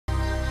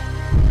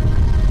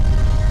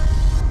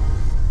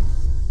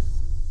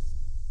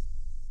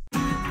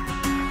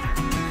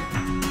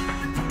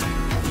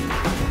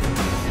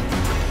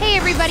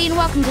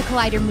welcome to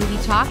Collider Movie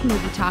Talk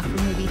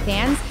for movie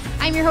fans.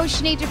 I'm your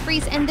host, Sinead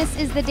DeFries, and this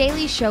is The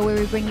Daily Show, where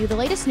we bring you the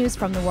latest news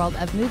from the world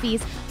of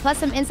movies, plus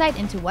some insight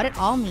into what it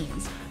all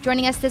means.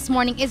 Joining us this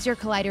morning is your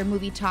Collider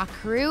Movie Talk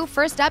crew.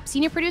 First up,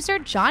 senior producer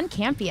Jon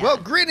Campea. Well,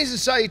 greetings and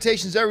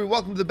salutations, everyone.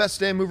 Welcome to the best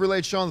damn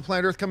movie-related show on the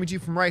planet Earth, coming to you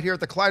from right here at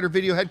the Collider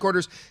Video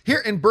headquarters here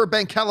in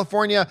Burbank,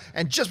 California.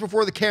 And just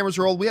before the cameras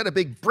rolled, we had a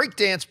big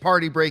breakdance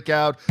party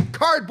breakout,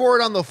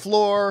 cardboard on the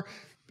floor,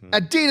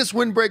 Adidas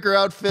windbreaker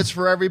outfits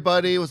for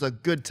everybody. It was a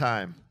good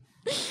time.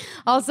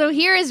 Also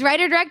here is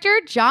writer-director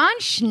Jon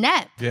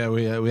Schnepp. Yeah,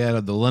 we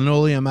had the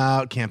linoleum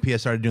out. Campea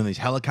started doing these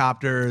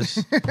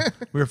helicopters.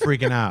 We were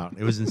freaking out.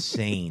 It was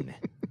insane.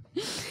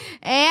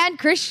 And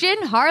Kristian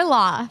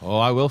Harloff. Oh,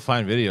 I will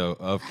find video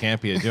of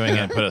Campea doing it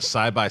and put a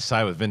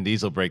side-by-side with Vin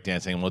Diesel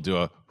breakdancing, and we'll do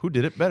a who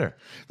did it better.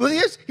 Well,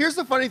 here's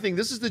the funny thing.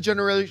 This is the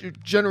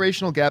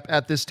generational gap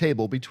at this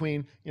table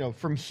between,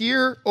 from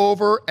here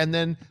over and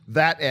then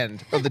that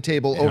end of the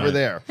table over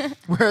there,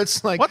 where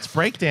it's like, what's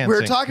breakdancing?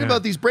 We're talking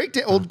about these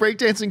old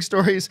breakdancing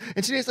stories,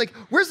 and Sinead's like,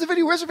 where's the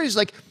video? Where's the video? She's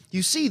like,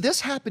 you see,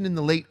 this happened in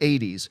the late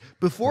 80s,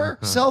 before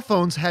cell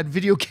phones had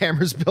video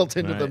cameras built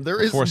into them.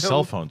 There is before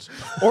cell phones.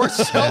 Or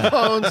cell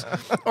phones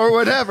or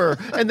whatever.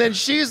 And then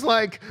she's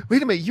like,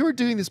 wait a minute, you were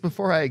doing this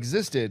before I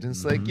existed. And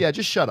it's like, yeah,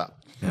 just shut up.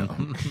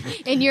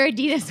 And your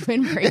Adidas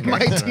windbreaker. My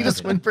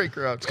Adidas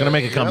windbreaker out. It's going to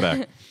make a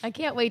comeback. I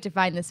can't wait to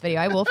find this video.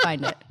 I will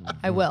find it.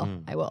 I will.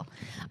 All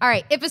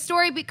right. If a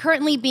story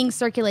currently being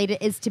circulated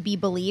is to be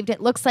believed, it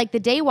looks like The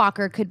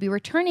Daywalker could be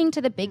returning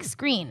to the big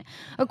screen.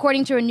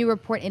 According to a new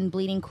report in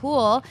Bleeding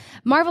Cool,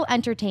 Marvel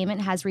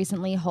Entertainment has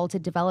recently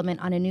halted development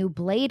on a new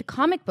Blade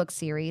comic book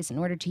series in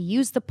order to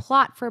use the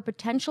plot for a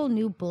potential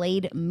new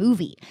Blade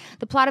movie.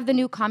 The plot of the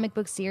new comic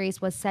book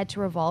series was said to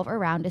revolve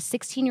around a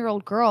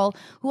 16-year-old girl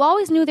who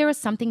always knew there was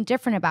something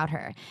different about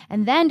her,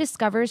 and then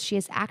discovers she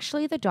is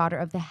actually the daughter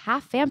of the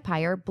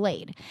half-vampire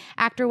Blade.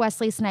 Actor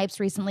Wesley Snipes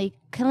recently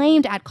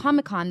claimed at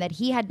Comic-Con that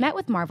he had met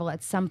with Marvel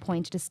at some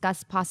point to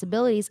discuss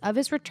possibilities of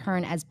his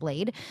return as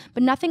Blade,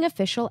 but nothing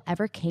official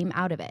ever came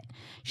out of it.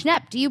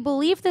 Schnepp, do you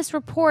believe this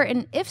report?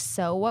 And if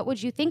so, what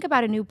would you think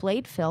about a new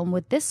Blade film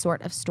with this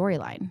sort of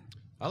storyline?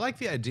 I like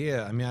the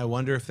idea. I mean, I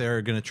wonder if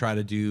they're going to try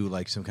to do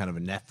like some kind of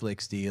a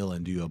Netflix deal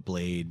and do a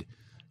Blade,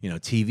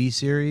 TV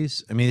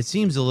series. I mean, it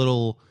seems a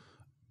little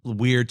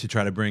weird to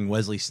try to bring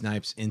Wesley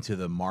Snipes into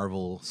the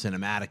Marvel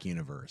Cinematic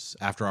Universe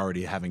after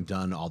already having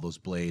done all those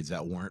Blades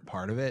that weren't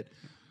part of it.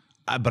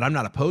 But I'm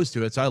not opposed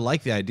to it, so I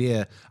like the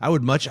idea. I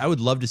would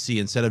love to see,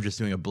 instead of just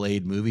doing a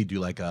Blade movie, do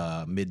like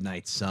a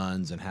Midnight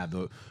Suns and have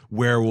the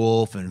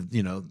werewolf and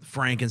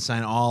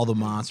Frankenstein, all the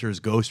monsters,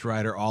 Ghost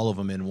Rider, all of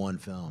them in one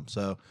film.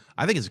 So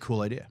I think it's a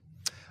cool idea.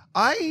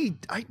 I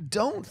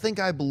don't think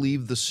I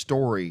believe the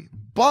story,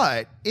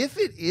 but if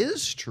it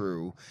is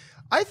true,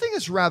 I think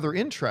it's rather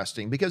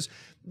interesting because,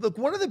 look,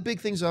 one of the big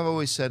things I've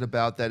always said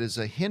about that is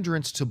a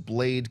hindrance to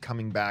Blade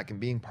coming back and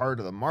being part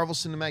of the Marvel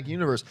Cinematic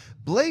Universe.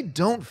 Blade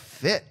don't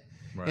fit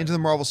into the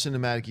Marvel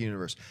Cinematic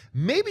Universe.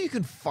 Maybe you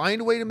can find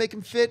a way to make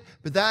him fit,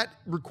 but that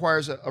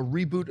requires a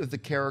reboot of the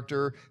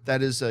character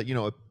that is a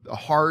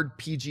hard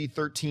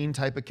PG-13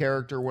 type of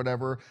character or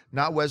whatever,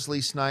 not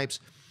Wesley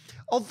Snipes.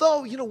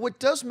 Although, what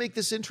does make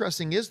this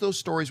interesting is those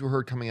stories we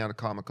heard coming out of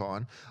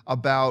Comic-Con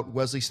about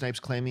Wesley Snipes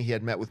claiming he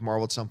had met with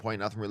Marvel at some point.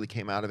 Nothing really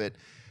came out of it.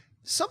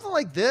 Something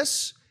like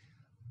this,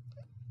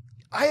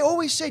 I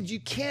always said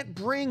you can't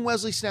bring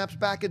Wesley Snipes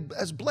back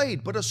as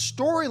Blade, but a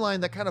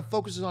storyline that kind of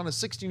focuses on a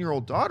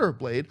 16-year-old daughter of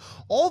Blade,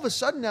 all of a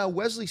sudden now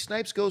Wesley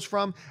Snipes goes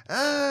from,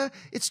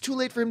 it's too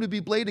late for him to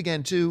be Blade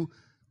again, to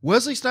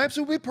Wesley Snipes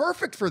would be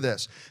perfect for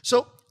this.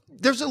 So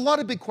there's a lot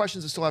of big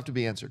questions that still have to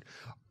be answered.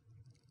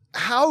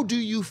 How do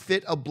you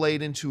fit a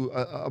Blade into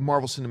a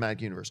Marvel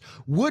Cinematic Universe?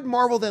 Would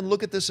Marvel then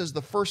look at this as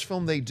the first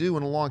film they do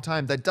in a long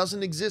time that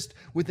doesn't exist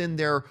within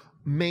their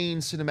main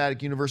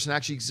cinematic universe and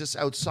actually exists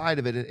outside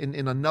of it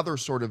in another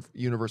sort of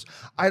universe?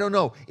 I don't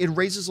know. It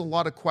raises a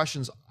lot of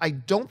questions. I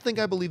don't think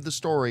I believe the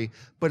story,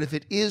 but if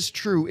it is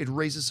true, it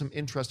raises some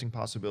interesting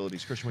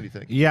possibilities. Kristian, what do you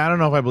think? Yeah, I don't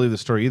know if I believe the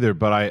story either,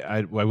 but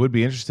I would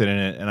be interested in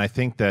it, and I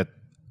think that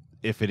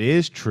if it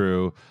is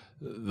true,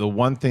 the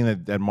one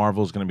thing that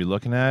Marvel is going to be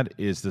looking at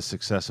is the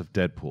success of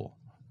Deadpool.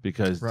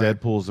 Because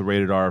Deadpool is the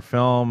rated R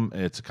film.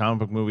 It's a comic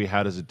book movie.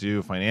 How does it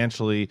do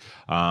financially?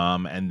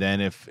 And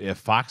then if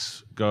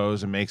Fox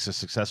goes and makes a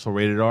successful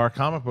rated R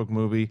comic book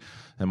movie,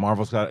 then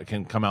Marvel's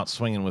can come out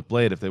swinging with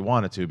Blade if they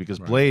wanted to. Because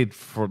Blade,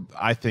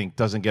 I think,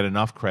 doesn't get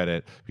enough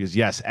credit. Because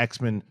yes,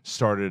 X-Men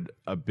started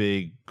a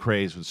big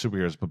craze with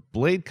superheroes, but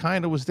Blade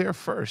kind of was there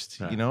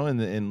first.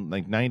 In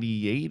like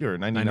 '98 or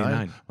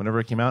 '99, whenever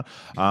it came out.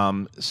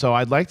 So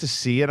I'd like to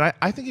see it.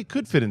 I think it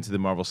could fit into the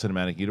Marvel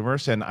Cinematic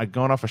Universe. And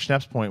going off of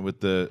Schnepp's point with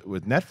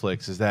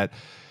Netflix is that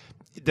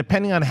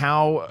depending on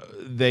how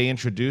they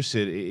introduce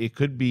it, it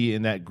could be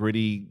in that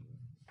gritty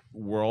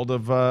world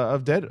of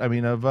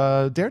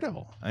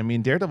Daredevil. I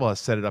mean, Daredevil has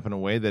set it up in a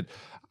way that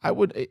I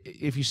would,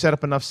 if you set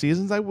up enough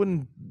seasons, it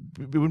wouldn't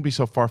be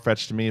so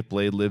far-fetched to me if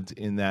Blade lived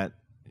in that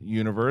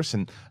universe.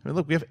 And I mean,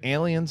 look, we have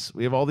aliens,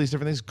 we have all these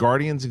different things.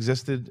 Guardians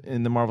existed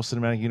in the Marvel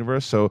Cinematic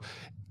Universe, so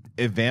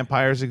if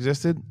vampires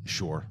existed,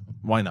 sure.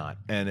 Why not?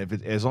 And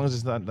as long as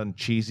it's not done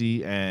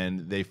cheesy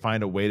and they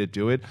find a way to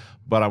do it.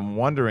 But I'm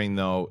wondering,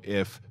 though,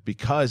 if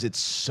because it's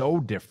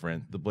so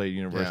different, the Blade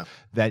universe,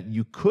 that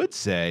you could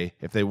say,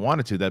 if they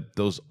wanted to, that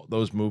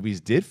those movies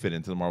did fit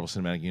into the Marvel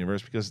Cinematic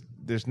Universe, because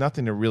there's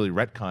nothing to really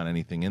retcon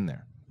anything in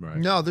there. Right.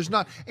 No, there's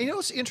not. And you know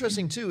what's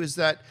interesting, too, is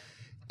that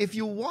if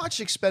you watch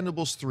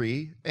Expendables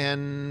 3,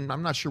 and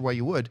I'm not sure why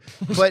you would,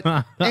 but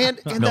and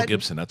Mel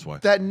Gibson, that's why.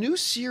 That new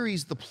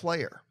series, The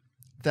Player,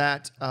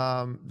 that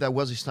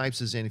Wesley Snipes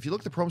is in. If you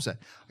look at the promo set,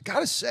 I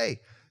gotta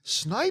say,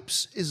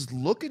 Snipes is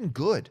looking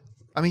good.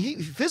 I mean,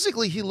 he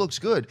physically looks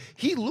good.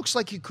 He looks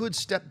like he could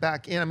step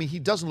back in. I mean, he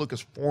doesn't look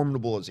as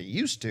formidable as he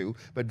used to,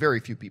 but very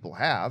few people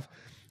have.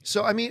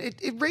 So, I mean,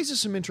 it raises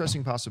some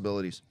interesting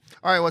possibilities.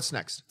 All right, what's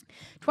next?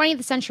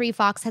 20th Century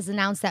Fox has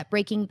announced that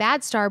Breaking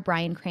Bad star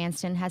Bryan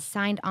Cranston has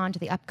signed on to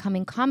the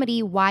upcoming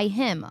comedy Why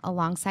Him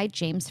alongside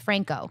James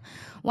Franco.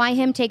 Why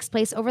Him takes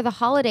place over the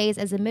holidays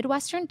as a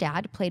Midwestern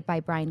dad, played by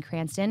Bryan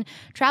Cranston,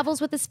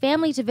 travels with his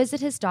family to visit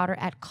his daughter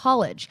at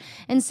college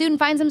and soon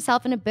finds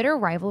himself in a bitter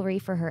rivalry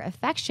for her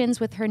affections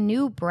with her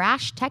new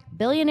brash tech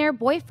billionaire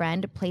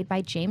boyfriend, played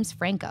by James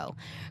Franco.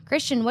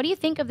 Kristian, what do you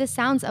think of the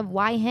sounds of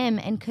Why Him,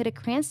 and could a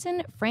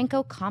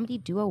Cranston-Franco comedy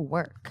duo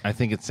work? I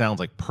think it sounds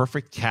like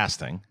perfect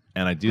casting.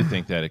 And I do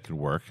think that it could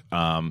work.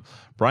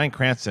 Bryan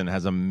Cranston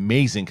has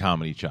amazing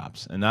comedy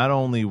chops. And not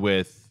only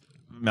with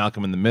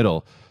Malcolm in the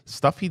Middle,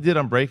 stuff he did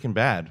on Breaking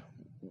Bad,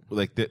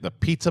 like the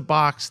pizza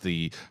box,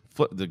 the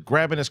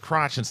grabbing his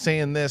crotch and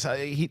saying this,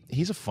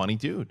 he's a funny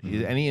dude.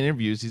 Any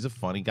interviews, he's a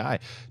funny guy.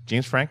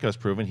 James Franco has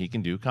proven he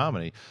can do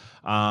comedy.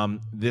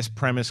 This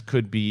premise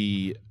could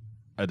be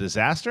a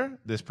disaster.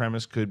 This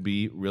premise could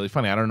be really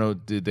funny. I don't know,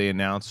 did they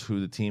announce who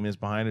the team is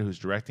behind it, who's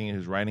directing it,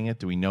 who's writing it?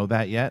 Do we know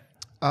that yet?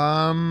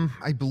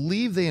 I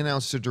believe they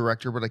announced a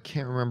director, but I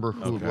can't remember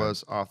who it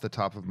was off the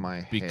top of my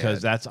head.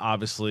 Because that's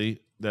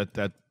obviously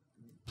that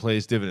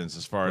plays dividends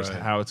as far as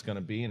how it's going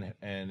to be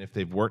and if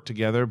they've worked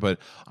together. But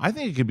I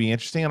think it could be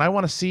interesting, and I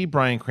want to see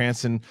Bryan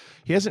Cranston.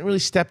 He hasn't really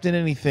stepped in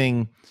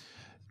anything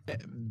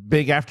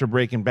big after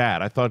Breaking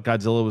Bad. I thought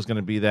Godzilla was going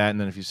to be that, and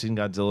then if you've seen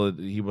Godzilla,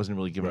 he wasn't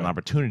really given an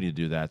opportunity to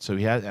do that. So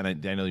he had, and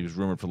I know he was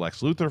rumored for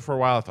Lex Luthor for a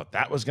while. I thought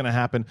that was going to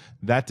happen.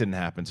 That didn't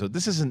happen. So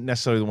this isn't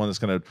necessarily the one that's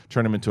going to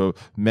turn him into a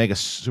mega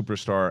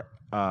superstar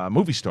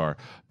movie star,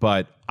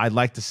 but I'd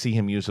like to see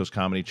him use those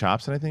comedy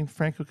chops, and I think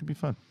Franco could be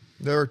fun.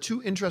 There are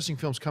two interesting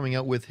films coming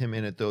out with him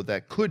in it, though,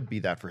 that could be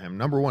that for him.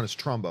 Number one is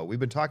Trumbo. We've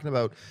been talking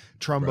about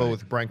Trumbo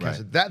with Bryan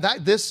Cranston.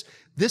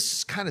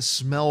 This kind of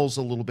smells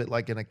a little bit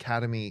like an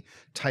Academy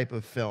type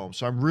of film.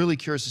 So I'm really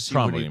curious to see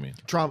Trumbo, what you mean?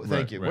 Trumbo.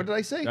 Thank you. What did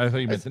I say? I thought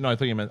you meant.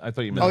 I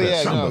thought you meant. Oh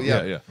yeah, Trumbo.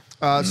 no,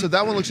 yeah. So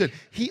that one looks good.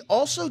 He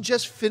also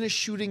just finished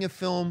shooting a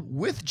film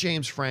with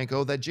James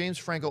Franco that James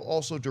Franco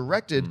also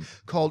directed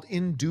called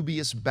In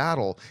Dubious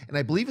Battle. And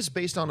I believe it's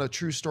based on a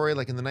true story,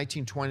 like in the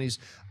 1920s,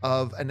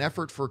 of an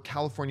effort for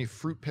California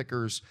fruit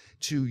pickers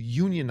to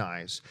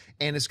unionize.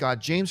 And it's got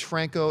James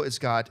Franco, it's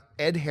got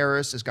Ed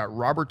Harris, it's got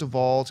Robert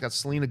Duvall, it's got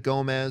Selena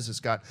Gomez, it's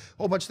got a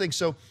whole bunch of things.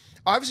 So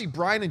obviously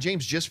Bryan and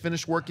James just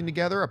finished working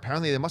together.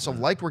 Apparently they must have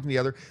liked working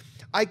together.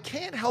 I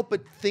can't help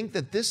but think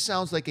that this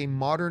sounds like a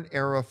modern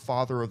era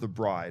Father of the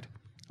Bride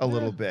a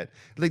little bit.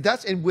 Like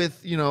that's, and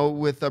with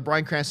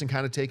Bryan Cranston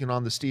kind of taking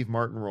on the Steve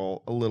Martin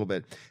role a little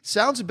bit.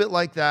 Sounds a bit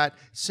like that.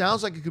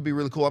 Sounds like it could be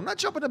really cool. I'm not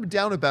jumping up and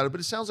down about it,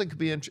 but it sounds like it could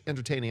be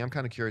entertaining. I'm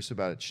kind of curious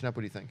about it. Schnepp, what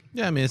do you think?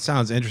 Yeah, I mean, it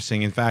sounds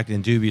interesting. In fact,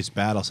 In Dubious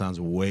Battle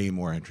sounds way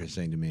more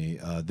interesting to me.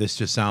 This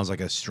just sounds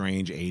like a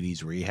strange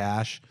 80s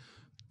rehash.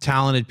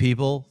 Talented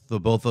people.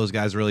 Both those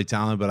guys are really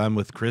talented, but I'm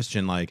with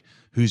Kristian, like,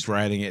 who's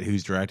writing it,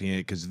 who's directing it,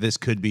 because this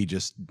could be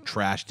just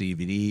trash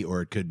DVD,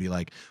 or it could be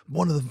like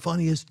one of the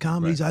funniest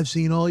comedies I've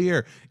seen all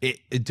year.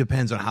 It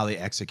depends on how they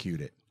execute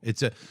it.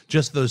 It's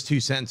just those two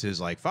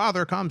sentences, like,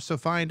 father comes to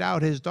find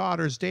out his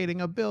daughter's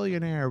dating a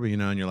billionaire,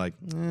 and you're like,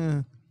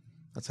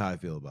 that's how I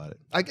feel about it.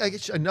 I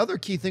guess another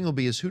key thing will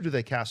be is who do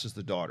they cast as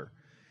the daughter?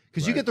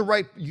 Because you get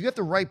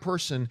the right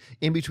person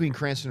in between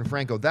Cranston and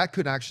Franco. That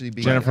could actually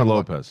be Jennifer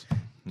Lopez.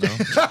 No,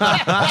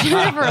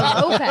 Jennifer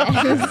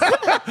Lopez.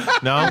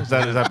 No, is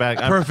that bad?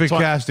 Perfect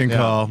casting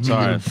call.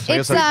 Sorry.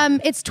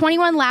 It's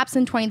 21 Laps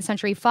in 20th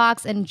Century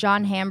Fox, and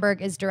John Hamburg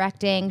is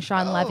directing.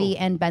 Sean Levy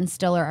and Ben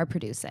Stiller are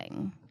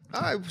producing.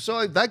 All right,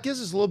 so that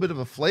gives us a little bit of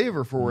a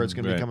flavor for where it's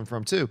going to be coming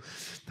from, too.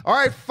 All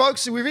right,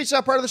 folks, we've reached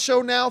that part of the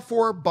show now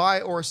for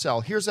Buy or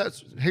Sell. Here's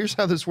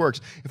how this works.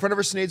 In front of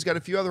her, Sinead's got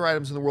a few other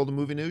items in the world of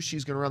movie news.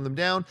 She's going to run them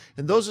down,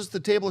 and those at the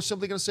table are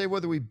simply going to say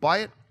whether we buy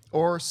it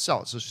or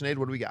sell it. So, Sinead,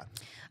 what do we got?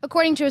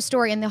 According to a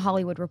story in The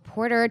Hollywood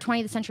Reporter,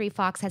 20th Century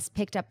Fox has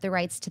picked up the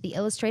rights to the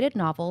illustrated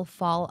novel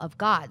Fall of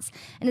Gods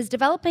and is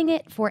developing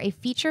it for a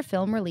feature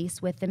film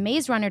release with the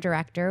Maze Runner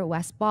director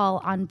Wes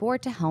Ball on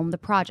board to helm the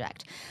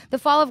project. The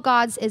Fall of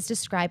Gods is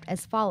described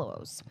as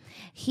follows.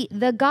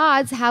 The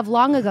gods have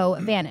long ago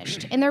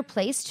vanished. In their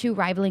place, two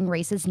rivaling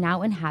races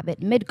now inhabit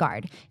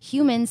Midgard,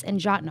 humans and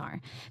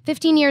Jotnar.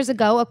 15 years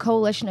ago, a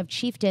coalition of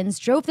chieftains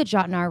drove the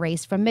Jotnar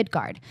race from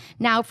Midgard.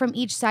 Now, from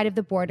each side of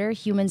the border,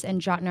 humans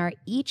and Jotnar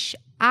each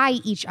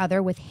eye each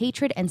other with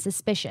hatred and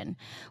suspicion.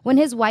 When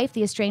his wife,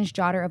 the estranged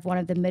daughter of one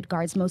of the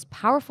Midgard's most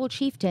powerful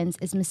chieftains,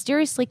 is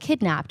mysteriously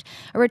kidnapped,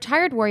 a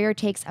retired warrior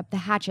takes up the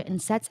hatchet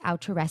and sets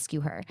out to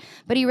rescue her.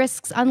 But he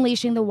risks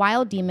unleashing the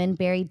wild demon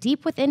buried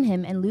deep within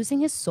him and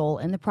losing his soul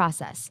in the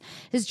process.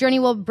 His journey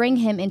will bring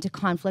him into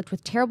conflict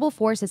with terrible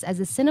forces as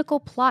the cynical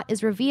plot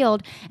is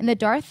revealed and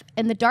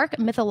the dark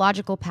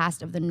mythological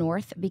past of the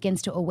North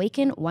begins to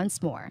awaken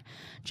once more.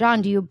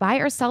 John, do you buy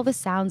or sell the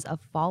sounds of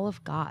Fall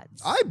of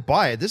Gods? I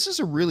buy it. This is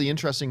a really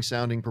interesting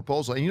sounding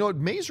proposal. And you know what?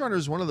 Maze Runner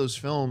is one of those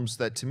films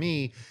that, to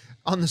me,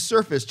 on the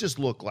surface, just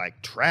looked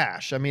like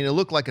trash. I mean, it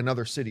looked like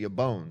another City of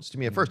Bones to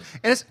me at first.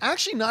 And it's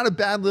actually not a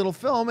bad little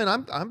film, and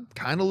I'm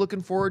kind of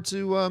looking forward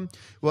to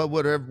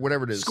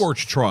whatever it is.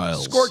 Scorch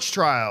Trials. Scorch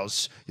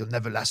Trials. You'll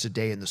never last a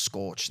day in the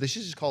scorch. They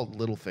should just call it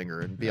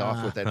Littlefinger and be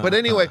off with it. But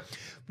anyway,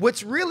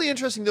 what's really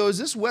interesting, though, is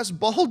this Wes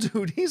Ball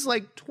dude, he's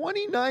like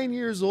 29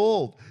 years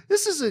old.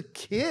 This is a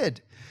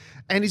kid.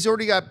 And he's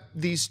already got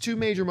these 2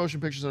 major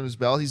motion pictures on his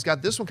belt. He's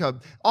got this one coming.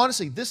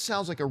 Honestly, this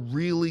sounds like a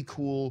really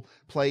cool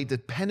play,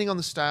 depending on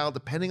the style,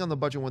 depending on the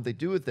budget, and what they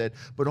do with it.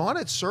 But on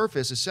its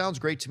surface, it sounds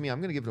great to me. I'm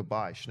going to give it a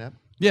buy. Schnepp?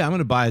 Yeah, I'm going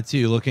to buy it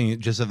too. Looking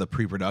just at the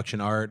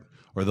pre-production art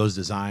or those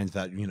designs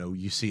that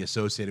you see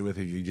associated with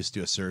it, if you just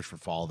do a search for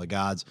Fall of the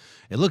Gods,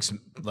 it looks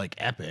like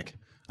epic.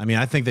 I mean,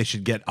 I think they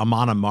should get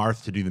Amon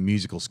Amarth to do the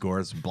musical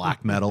score. It's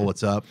black metal.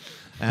 What's up?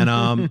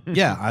 And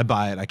yeah, I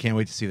buy it. I can't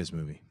wait to see this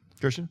movie.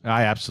 Kristian?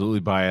 I absolutely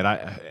buy it.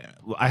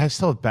 I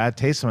still have bad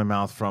taste in my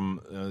mouth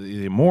from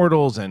the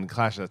Immortals and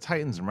Clash of the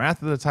Titans and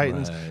Wrath of the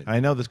Titans. Right. And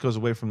I know this goes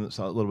away from a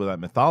little bit of that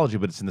mythology,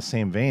 but it's in the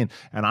same vein.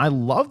 And I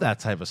love that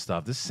type of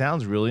stuff. This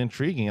sounds really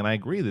intriguing. And I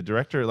agree. The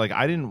director,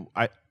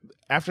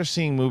 after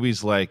seeing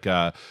movies like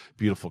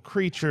Beautiful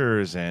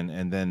Creatures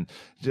and then,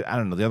 I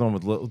don't know, the other one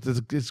with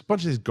there's a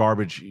bunch of these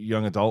garbage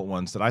young adult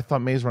ones that I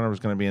thought Maze Runner was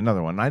going to be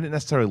another one. And I didn't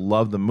necessarily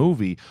love the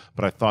movie,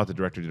 but I thought the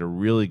director did a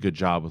really good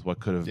job with what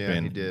could have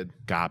been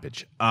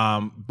garbage.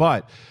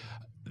 But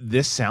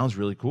this sounds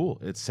really cool.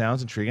 It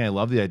sounds intriguing. I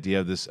love the idea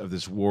of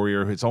this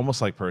warrior. It's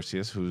almost like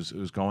Perseus,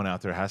 who's going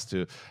out there, has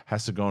to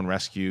go and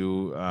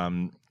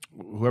rescue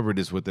whoever it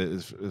is with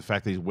the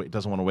fact that he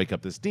doesn't want to wake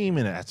up this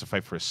demon and has to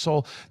fight for his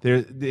soul.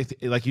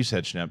 Like you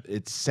said, Schnepp,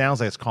 it sounds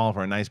like it's calling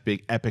for a nice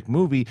big epic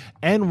movie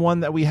and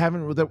one that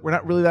we're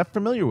not really that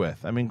familiar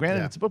with. I mean,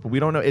 granted, it's a book, but we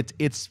don't know.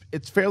 It's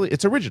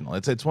original.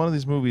 It's one of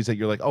these movies that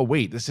you're like, oh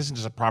wait, this isn't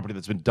just a property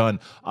that's been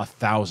done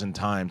 1,000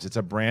 times. It's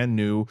a brand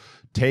new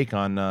take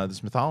on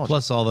this mythology.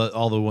 Plus,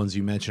 all the ones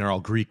you mentioned are all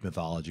Greek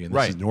mythology, and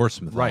this is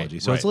Norse mythology.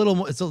 Right. So it's a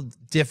little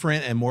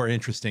different and more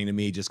interesting to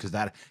me, just because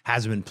that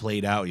hasn't been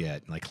played out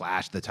yet. Like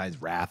Clash of the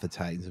Titans, Wrath of the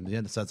Titans,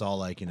 and so that's all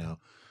like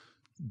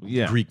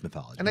Greek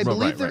mythology. And I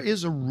believe there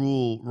is a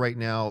rule right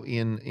now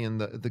in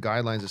the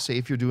guidelines that say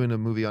if you're doing a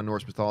movie on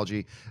Norse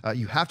mythology,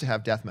 you have to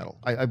have death metal.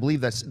 I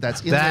believe that's in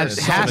there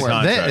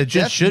somewhere. It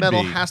just death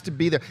metal has to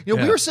be there. We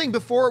were saying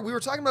before, we were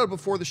talking about it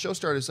before the show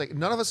started. It's like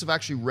none of us have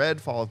actually read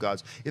Fall of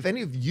Gods. If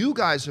any of you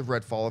guys have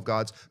read Fall of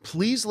Gods,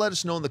 please let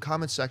us know in the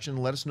comments section.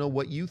 Let us know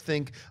what you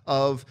think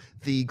of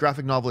the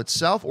graphic novel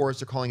itself, or as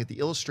they're calling it, the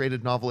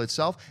illustrated novel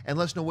itself, and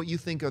let us know what you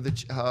think of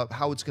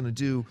how it's going to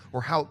do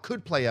or how it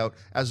could play out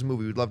as a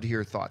movie. We'd love to hear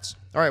your thoughts.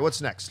 All right, what's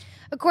next?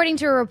 According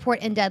to a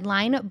report in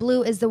Deadline,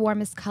 blue is the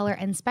warmest color,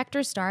 and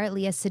Spectre star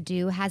Léa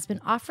Seydoux has been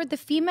offered the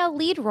female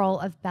lead role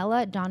of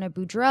Bella Donna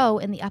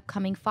Boudreau in the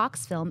upcoming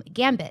Fox film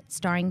Gambit,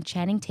 starring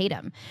Channing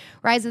Tatum.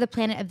 Rise of the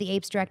Planet of the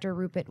Apes director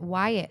Rupert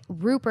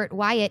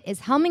Wyatt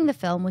is helming the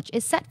film, which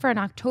is set for an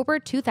October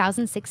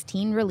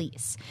 2016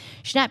 release.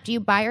 Schnepp, do you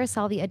buy or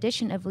sell the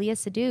addition of Léa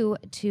Seydoux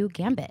to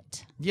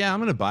Gambit? Yeah, I'm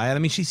going to buy it. I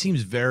mean, she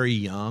seems very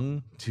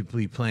young to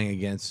be playing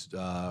against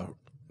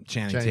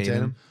Channing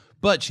Tatum.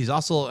 But she's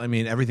also, I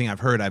mean, everything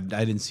I've heard, I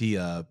didn't see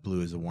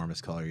blue as the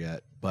warmest color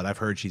yet, but I've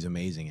heard she's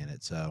amazing in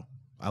it, so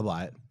I'll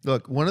buy it.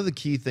 Look, one of the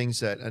key things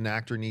that an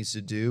actor needs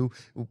to do,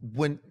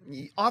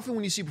 often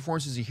when you see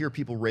performances, you hear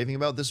people raving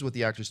about, this is what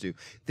the actors do.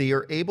 They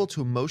are able to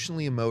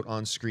emotionally emote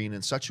on screen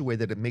in such a way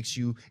that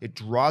it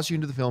draws you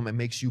into the film and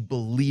makes you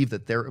believe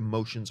that their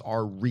emotions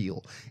are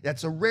real.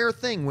 That's a rare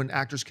thing when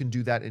actors can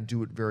do that and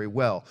do it very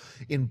well.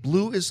 In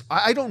blue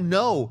I don't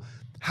know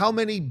how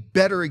many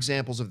better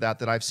examples of that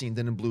I've seen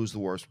than in blue is the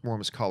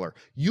warmest color.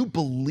 You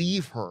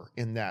believe her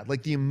in that.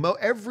 Like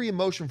every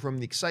emotion from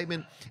the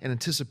excitement and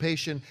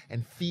anticipation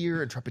and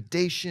fear and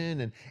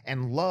trepidation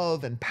and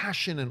love and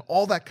passion and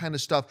all that kind of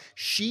stuff,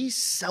 she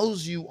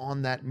sells you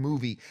on that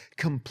movie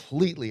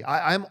completely.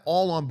 I'm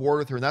all on board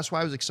with her, and that's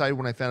why I was excited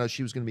when I found out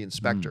she was going to be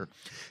Inspector.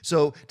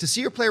 So to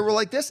see her play a role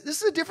like this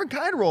is a different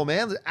kind of role,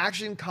 man. The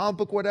action, comic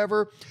book,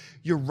 whatever.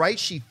 You're right,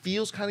 she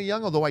feels kind of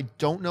young, although I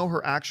don't know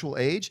her actual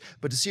age.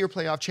 But to see her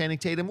play off Channing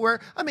Tatum, where,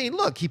 I mean,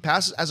 look, he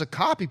passes as a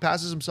cop, he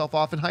passes himself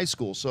off in high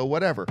school, so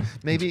whatever.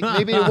 Maybe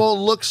it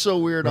won't look so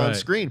weird on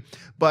screen.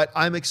 But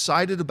I'm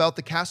excited about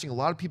the casting. A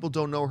lot of people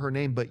don't know her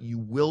name, but you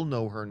will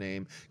know her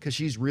name because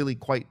she's really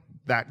quite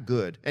that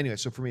good. Anyway,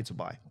 so for me, it's a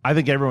buy. I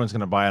think everyone's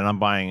going to buy it, and I'm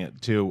buying it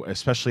too,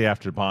 especially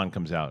after Bond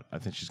comes out. I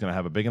think she's going to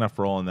have a big enough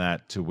role in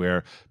that to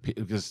where,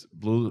 because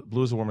Blue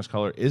is the Warmest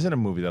Color isn't a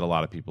movie that a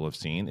lot of people have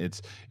seen.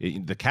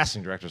 The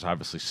casting directors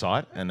obviously saw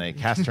it, and they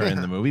cast her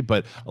in the movie,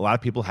 but a lot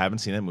of people haven't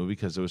seen that movie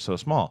because it was so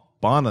small.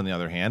 Bond, on the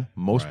other hand,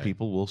 most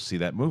people will see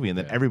that movie, and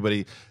then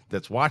everybody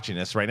that's watching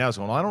this right now is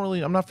going, well,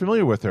 I'm not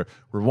familiar with her.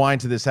 Rewind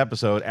to this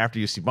episode after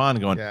you see Bond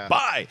going,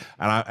 bye!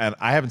 And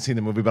I haven't seen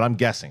the movie, but I'm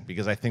guessing,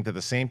 because I think that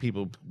the same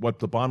people, what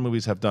the Bond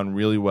movies have done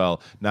really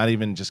well, not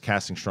even just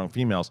casting strong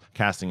females,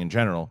 casting in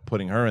general,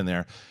 putting her in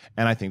there,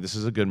 and I think this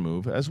is a good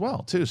move as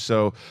well, too.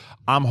 So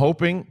I'm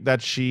hoping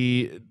that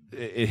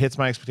it hits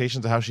my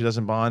expectations of how she does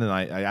in Bond, and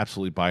I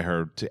absolutely buy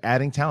her to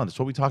adding talent. It's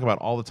what we talk about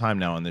all the time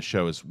now on this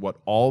show, is what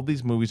all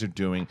these movies are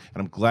doing,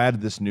 and I'm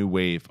glad this new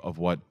wave of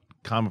what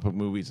comic book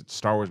movies,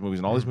 Star Wars movies,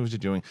 and all these movies are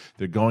doing,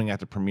 they're going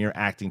after premier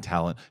acting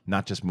talent,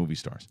 not just movie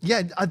stars.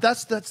 Yeah,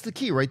 that's the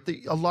key, right?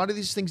 A lot of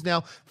these things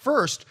now,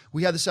 first,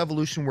 we had this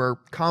evolution where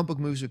comic book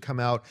movies would come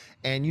out,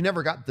 and you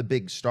never got the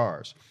big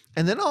stars.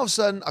 And then all of a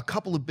sudden, a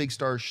couple of big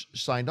stars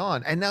signed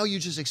on, and now you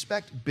just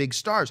expect big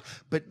stars.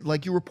 But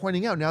like you were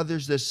pointing out, now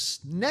there's this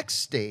next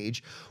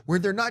stage where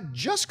they're not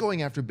just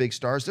going after big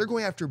stars, they're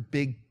going after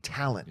big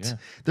talent. Yeah.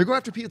 They're going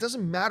after people. It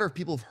doesn't matter if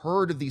people have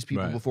heard of these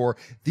people before.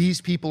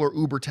 These people are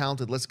uber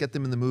talented. Let's get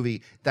them in the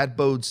movie. That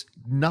bodes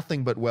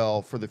nothing but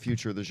well for the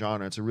future of the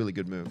genre. It's a really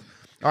good move.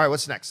 All right,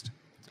 what's next?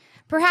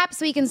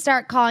 Perhaps we can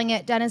start calling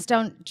it, Dennis,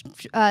 don't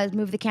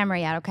move the camera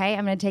yet, okay?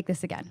 I'm going to take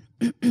this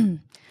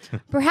again.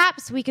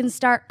 Perhaps we can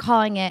start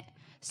calling it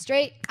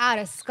Straight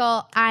Outta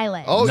Skull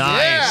Island. Oh,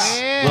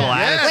 nice. Yeah. Little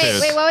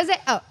attitude. Wait, what was it?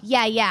 Oh,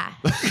 yeah.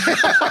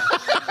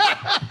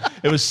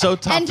 It was so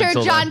tough. Enter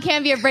John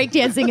Campea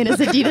breakdancing in his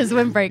Adidas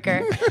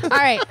windbreaker. All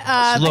right.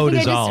 I think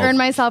I just earned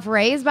myself a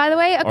raise, by the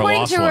way.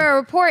 According to a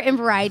report in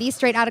Variety,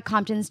 Straight Outta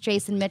Compton's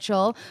Jason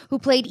Mitchell, who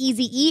played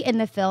Eazy-E in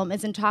the film,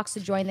 is in talks to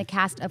join the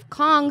cast of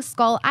Kong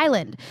Skull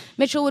Island.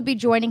 Mitchell would be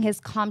joining his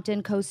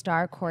Compton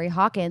co-star Corey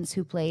Hawkins,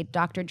 who played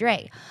Dr.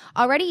 Dre.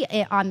 Already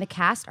on the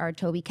cast are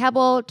Toby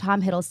Kebbell,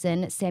 Tom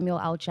Hiddleston, Samuel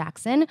L.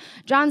 Jackson,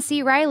 John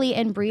C. Reilly,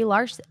 and Brie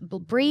Larson.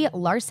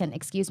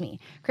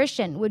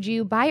 Kristian, would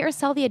you buy or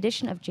sell the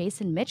addition of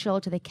Jason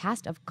Mitchell to the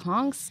cast of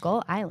Kong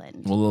Skull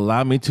Island? Well,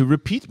 allow me to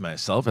repeat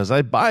myself as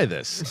I buy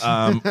this.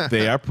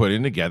 They are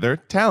putting together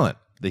talent.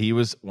 He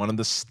was one of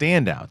the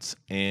standouts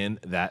in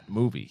that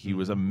movie. He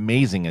was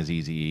amazing as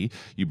Eazy-E.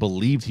 You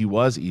believed he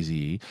was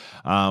Eazy-E.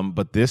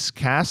 But this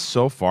cast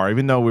so far,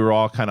 even though we were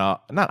all kind of,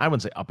 I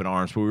wouldn't say up in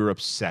arms, but we were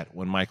upset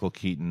when Michael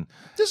Keaton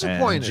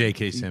disappointed and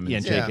J.K. Simmons. Yeah,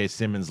 J.K.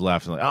 Simmons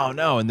left. And like, oh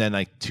no. And then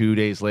like 2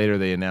 days later,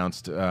 they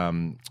announced it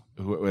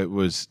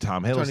was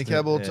Tom Hiddleston. Tony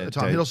Kebbell.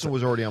 Tom Hiddleston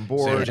was already on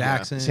board. Sam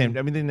Jackson.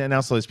 They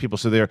announced all these people.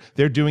 So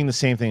they're doing the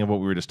same thing of what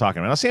we were just talking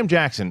about. Now, Sam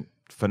Jackson,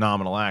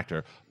 phenomenal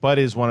actor, but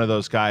is one of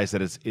those guys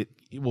that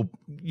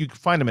you can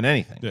find him in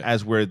anything.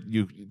 As where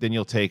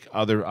you'll take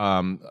other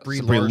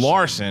Brie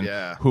Larson,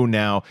 who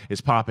now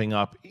is popping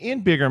up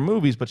in bigger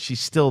movies, but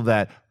she's still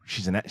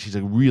she's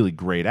a really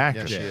great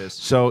actress. Yeah, she is.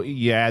 So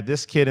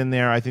this kid in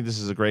there, I think this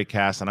is a great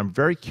cast, and I'm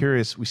very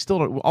curious. We still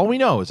don't, all we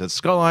know is that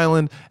Skull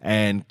Island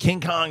and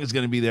King Kong is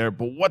going to be there,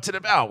 but what's it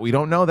about? We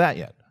don't know that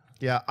yet.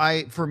 Yeah,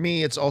 for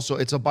me, it's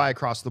a buy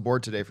across the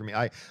board today for me.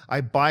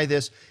 I buy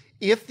this.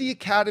 If the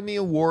Academy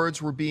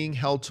Awards were being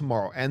held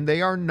tomorrow, and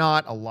they are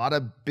not, a lot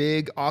of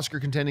big Oscar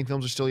contending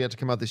films are still yet to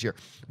come out this year,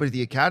 but if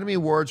the Academy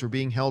Awards were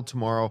being held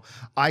tomorrow,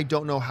 I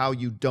don't know how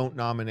you don't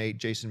nominate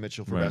Jason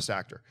Mitchell for Best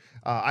Actor.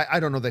 I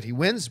don't know that he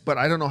wins, but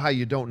I don't know how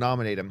you don't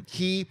nominate him.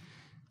 He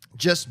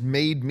just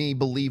made me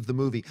believe the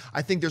movie.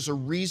 I think there's a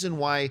reason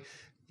why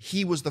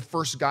he was the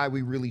first guy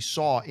we really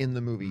saw in the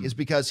movie, is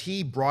because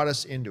he brought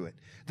us into it.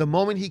 The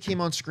moment he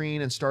came on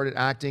screen and started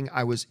acting,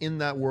 I was in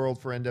that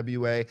world for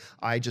NWA.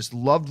 I just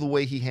loved the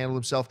way he handled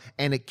himself,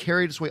 and it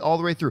carried its way all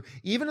the way through.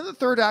 Even in the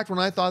third act, when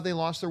I thought they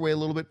lost their way a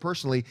little bit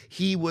personally,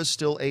 he was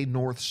still a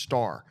North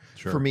Star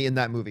for me in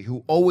that movie,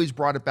 who always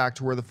brought it back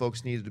to where the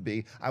folks needed to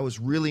be. I was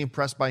really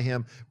impressed by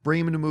him.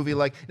 Bring him in a movie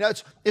like... Now,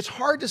 it's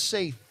hard to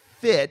say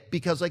fit,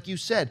 because like you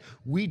said,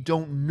 we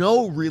don't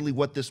know really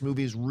what this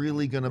movie is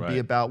really going to be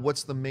about,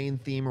 what's the main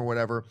theme or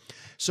whatever.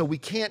 So we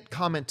can't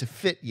comment to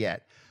fit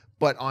yet.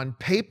 But on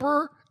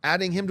paper,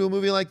 adding him to a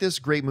movie like this,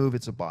 great move.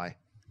 It's a buy.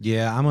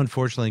 Yeah, I'm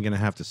unfortunately going to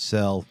have to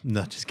sell.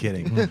 No, just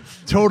kidding.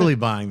 Totally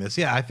buying this.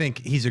 Yeah, I think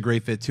he's a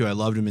great fit too. I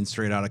loved him in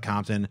Straight Outta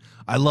Compton.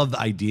 I love the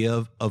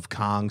idea of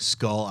Kong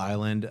Skull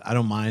Island. I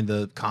don't mind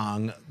the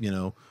Kong,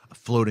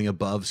 floating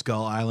above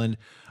Skull Island.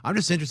 I'm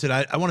just interested.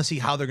 I want to see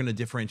how they're going to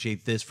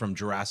differentiate this from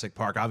Jurassic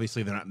Park.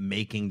 Obviously, they're not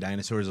making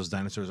dinosaurs. Those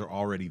dinosaurs are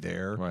already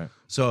there. Right.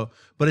 So,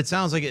 but it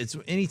sounds like it's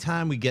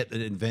anytime we get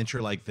an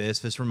adventure like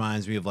this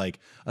reminds me of like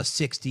a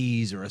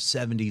 60s or a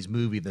 70s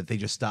movie that they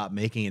just stopped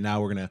making, and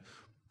now we're going to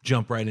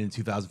jump right into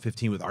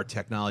 2015 with our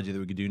technology that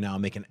we could do now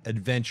and make an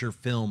adventure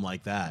film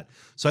like that.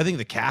 So I think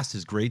the cast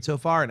is great so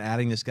far, and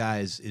adding this guy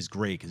is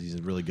great because he's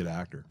a really good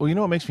actor. Well, you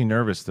know what makes me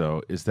nervous,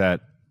 though, is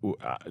that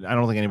I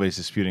don't think anybody's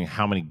disputing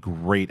how many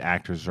great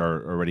actors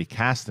are already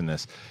cast in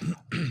this.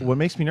 What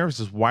makes me nervous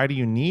is why do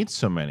you need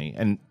so many?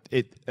 And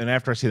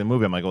after I see the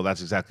movie, I'm like, oh,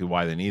 that's exactly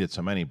why they needed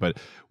so many. But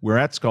we're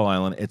at Skull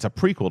Island. It's a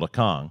prequel to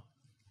Kong,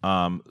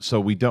 so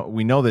we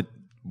know that.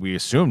 We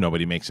assume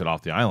nobody makes it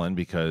off the island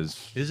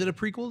because is it a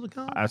prequel to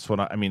Kong? That's what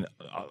I mean.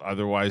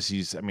 Otherwise,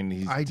 he's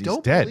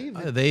don't dead. believe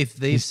it.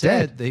 They've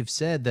said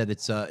that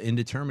it's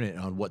indeterminate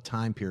on what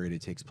time period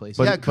it takes place.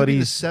 But, yeah, it could be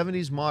the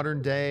 70s,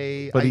 modern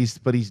day. But he's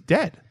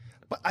dead.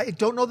 But I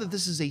don't know that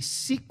this is a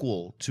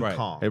sequel to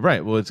Kong.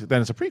 Right. Well, then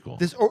it's a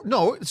prequel.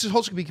 It's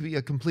supposed to be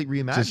a complete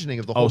reimagining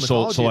of the whole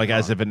mythology. So like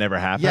as if it never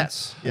happened?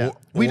 Yes. Yeah.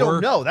 We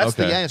don't know. That's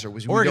the answer.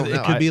 We or don't it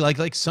know. could be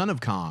like Son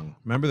of Kong.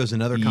 Remember, there's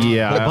another Kong.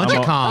 Yeah, a bunch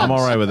of Kongs. I'm all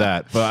right with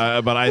that.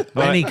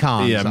 Many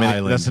Kongs. Yeah,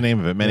 that's the name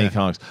of it. Many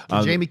Kongs.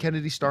 Can Jamie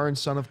Kennedy star in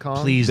Son of Kong?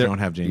 Please don't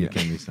have Jamie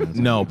Kennedy star.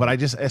 No, but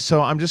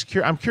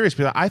I'm curious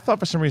because I thought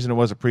for some reason it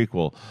was a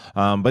prequel.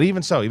 But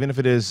even so, even if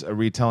it is a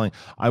retelling,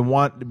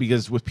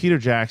 because with Peter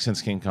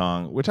Jackson's King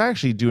Kong, which I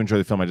actually do enjoy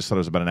the film, I just thought it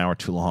was about an hour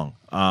too long.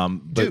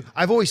 Dude,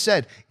 I've always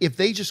said if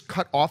they just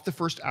cut off the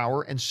first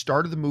hour and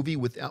started the movie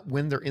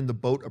when they're in the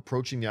boat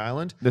approaching the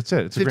island, that's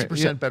it. It's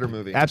 50% better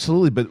movie.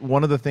 Absolutely, but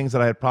one of the things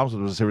that I had problems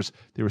with was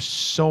there were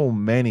so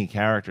many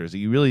characters that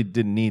you really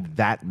didn't need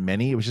that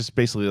many. It was just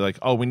basically like,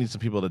 oh, we need some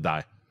people to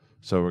die,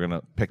 so we're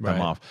gonna pick them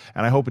off.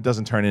 And I hope it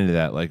doesn't turn into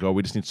that. Like, oh,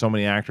 we just need so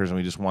many actors and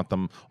we just want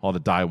them all to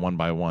die one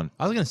by one.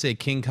 I was gonna say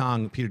King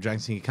Kong, Peter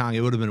Jackson's King Kong.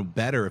 It would have been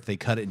better if they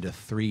cut it into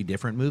 3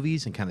 different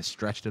movies and kind of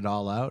stretched it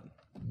all out.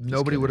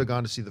 Nobody would have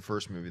gone to see the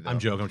first movie, though. I'm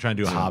joking. I'm trying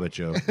to do a Hobbit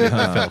joke. It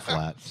fell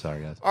flat.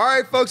 Sorry, guys. All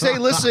right, folks. Hey,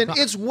 listen,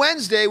 it's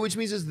Wednesday, which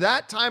means it's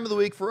that time of the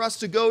week for us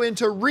to go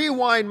into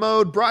rewind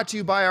mode, brought to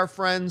you by our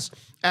friends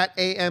at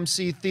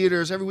AMC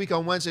Theatres. Every week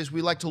on Wednesdays,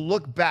 we like to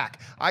look back.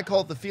 I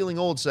call it the Feeling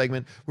Old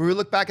segment, where we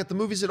look back at the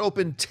movies that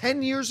opened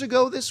 10 years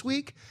ago this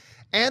week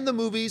and the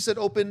movies that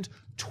opened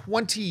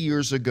 20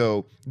 years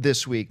ago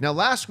this week. Now,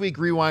 last week,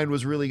 Rewind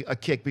was really a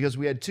kick because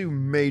we had 2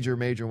 major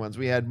ones.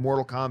 We had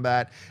Mortal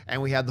Kombat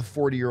and we had The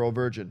 40-Year-Old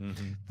Virgin.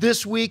 Mm-hmm.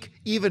 This week,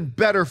 even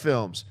better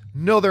films.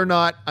 No, they're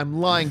not.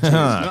 I'm lying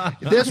to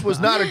you. This was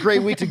not a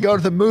great week to go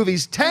to the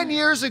movies. 10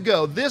 years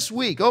ago this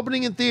week,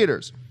 opening in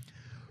theaters,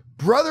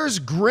 Brothers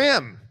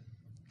Grimm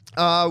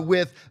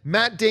with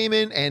Matt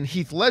Damon and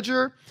Heath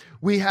Ledger.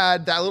 We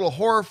had that little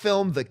horror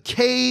film, The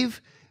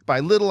Cave. By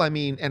little, I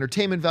mean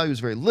entertainment value is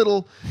very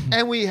little.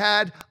 And we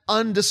had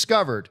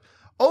Undiscovered.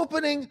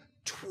 Opening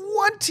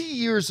 20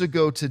 years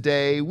ago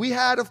today, we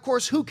had, of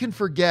course, who can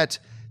forget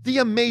The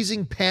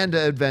Amazing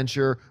Panda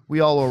Adventure? We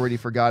all already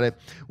forgot it.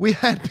 We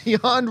had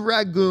Beyond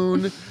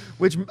Ragoon,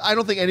 which I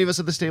don't think any of us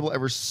at this table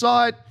ever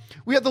saw it.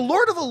 We had The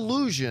Lord of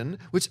Illusion,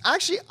 which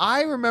actually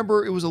I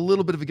remember it was a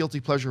little bit of a guilty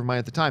pleasure of mine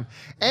at the time.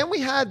 And we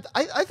had,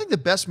 I think the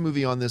best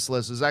movie on this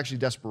list is actually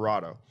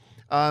Desperado.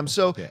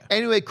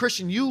 Anyway,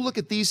 Kristian, you look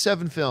at these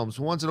 7 films,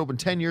 the ones that opened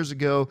 10 years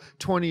ago,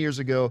 20 years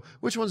ago.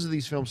 Which ones of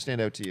these films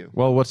stand out to you?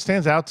 Well, what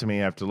stands out to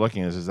me after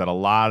looking at this is that a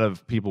lot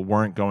of people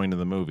weren't going to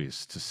the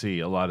movies to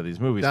see a lot of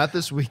these movies. Not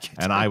this weekend.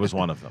 And I was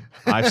one of them.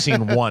 I've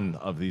seen one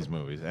of these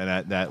movies,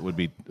 and that would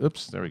be,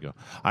 oops, there we go.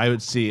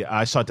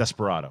 I saw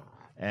Desperado.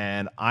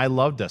 And I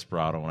loved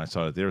Desperado when I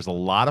saw it. There was a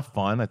lot of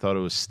fun. I thought it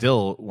was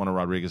still one of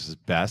Rodriguez's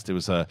best. It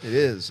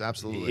is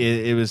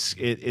absolutely.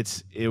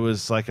 It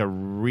was like a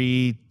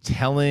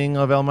retelling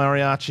of El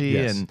Mariachi,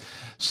 yes. And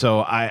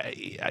so I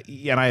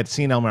had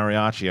seen El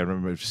Mariachi. I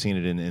remember seeing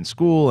it in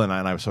school, and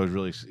I was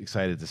really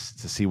excited to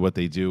see what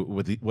they do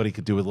what he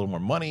could do with a little more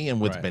money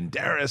and with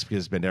Banderas,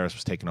 because Banderas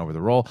was taking over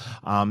the role.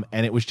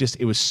 And it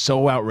was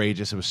so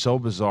outrageous. It was so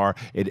bizarre.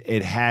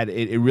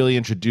 It really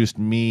introduced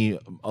me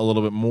a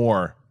little bit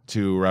more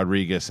to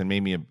Rodriguez and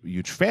made me a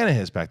huge fan of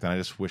his back then. I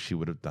just wish he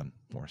would have done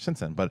more since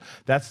then. But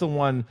that's the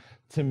one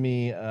to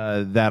me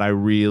that I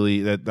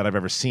really that I've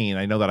ever seen.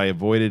 I know that I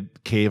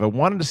avoided Cave. I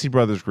wanted to see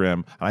Brothers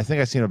Grimm, and I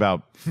think I seen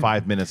about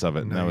 5 minutes of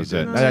it, and that was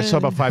it. I saw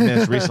about 5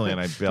 minutes recently,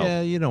 and I bailed.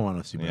 Yeah, you don't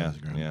want to see Brothers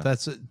Grimm. Yeah.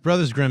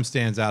 Brothers Grimm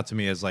stands out to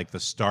me as like the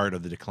start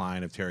of the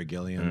decline of Terry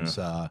Gilliam's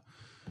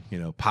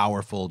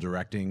powerful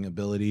directing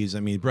abilities.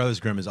 I mean, Brothers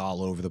Grimm is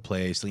all over the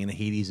place. Lena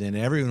Headey's in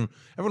it. Everyone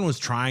was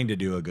trying to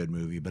do a good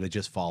movie, but it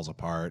just falls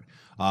apart.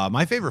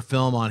 My favorite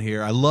film on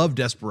here, I love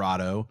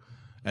Desperado.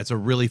 That's a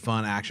really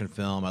fun action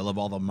film. I love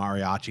all the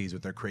mariachis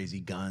with their crazy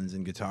guns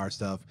and guitar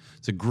stuff.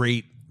 It's a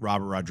great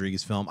Robert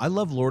Rodriguez film. I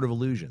love Lord of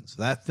Illusions.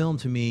 That film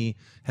to me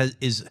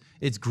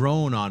it's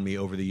grown on me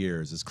over the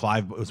years. It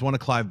was one of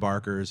Clive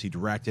Barker's. He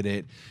directed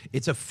it.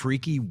 It's a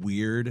freaky,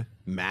 weird,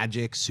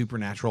 magic,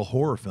 supernatural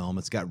horror film.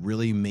 It's got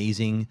really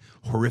amazing,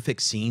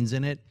 horrific scenes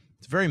in it.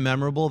 It's very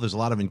memorable. There's a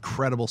lot of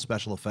incredible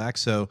special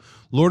effects. So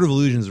Lord of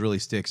Illusions really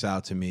sticks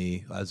out to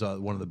me as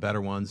one of the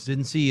better ones.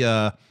 Didn't see,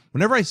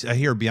 whenever I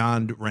hear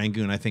Beyond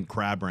Rangoon, I think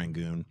Crab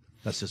Rangoon.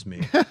 That's just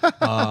me.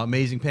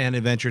 Amazing Panda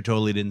Adventure,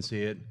 totally didn't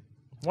see it.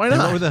 Why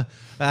not?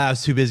 I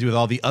was too busy with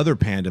all the other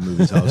panda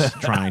movies I was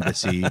trying to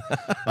see.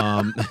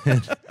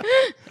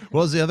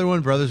 What was the other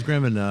one? Brothers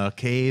Grimm and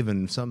Cave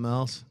and something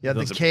else? Yeah,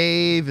 the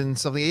Cave and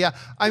something. Yeah,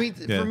 I mean,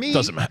 for me,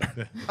 doesn't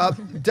matter.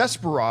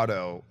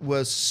 Desperado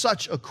was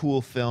such a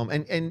cool film,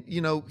 and you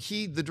know,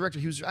 the director,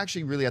 he was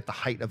actually really at the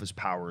height of his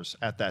powers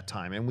at that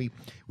time, and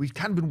we've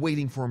kind of been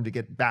waiting for him to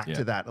get back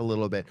to that a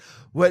little bit.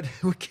 What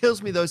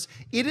kills me though is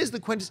it is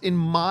the in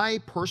my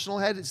personal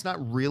head. It's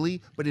not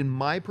really, but in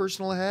my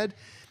personal head,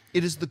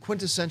 it is the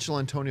quintessential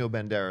Antonio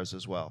Banderas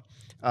as well.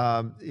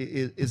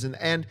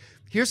 And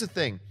here's the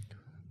thing.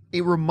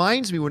 It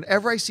reminds me,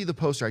 whenever I see the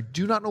poster, I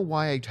do not know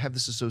why I have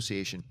this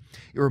association.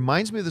 It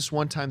reminds me of this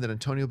one time that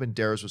Antonio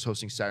Banderas was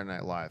hosting Saturday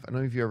Night Live. I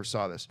don't know if you ever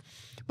saw this,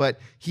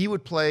 but he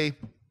would play,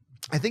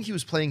 I think he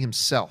was playing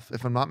himself,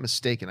 if I'm not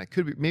mistaken. I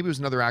could be, maybe it was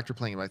another actor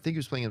playing him, but I think he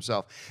was playing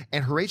himself.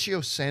 And Horatio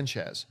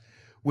Sanchez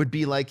would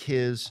be like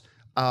his,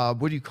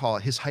 what do you call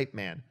it? His hype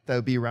man that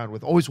would be around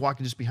with, always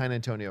walking just behind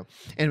Antonio.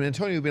 And when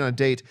Antonio would be on a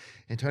date,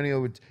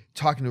 Antonio would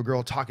talking to a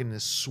girl, talking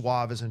as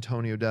suave as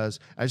Antonio does.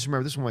 I just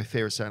remember this is one of my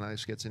favorite Saturday Night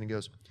skits, and he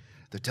goes,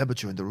 "The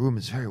temperature in the room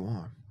is very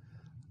warm.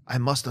 I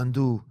must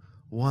undo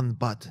one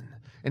button."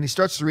 And he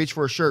starts to reach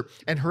for a shirt,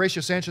 and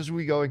Horatio Sanchez would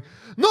be going,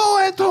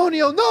 "No,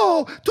 Antonio,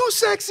 no, too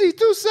sexy,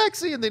 too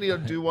sexy." And then he'd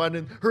undo one,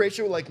 and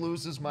Horatio would like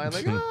lose his mind.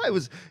 Like, it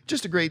was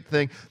just a great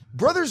thing.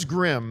 Brothers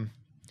Grimm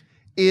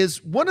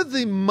is one of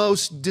the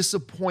most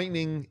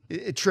disappointing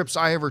trips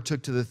I ever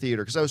took to the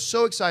theater, because I was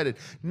so excited,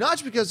 not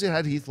just because it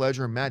had Heath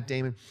Ledger and Matt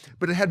Damon,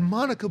 but it had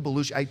Monica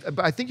Bellucci.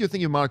 I think you're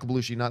thinking of Monica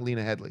Bellucci, not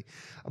Lena Headey.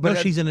 But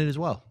no, she's in it as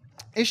well.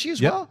 Is she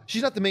as well?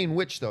 She's not the main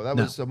witch, though. That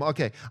was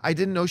okay. I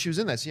didn't know she was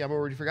in that. See, I've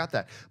already forgot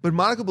that. But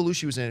Monica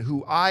Bellucci was in it,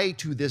 who I,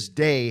 to this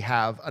day,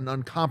 have an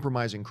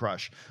uncompromising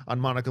crush on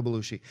Monica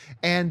Bellucci.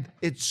 And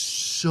it's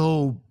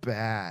so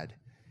bad.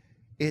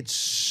 It's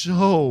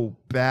so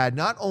bad.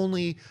 Not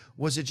only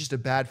was it just a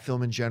bad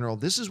film in general,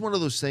 this is one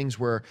of those things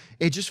where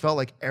it just felt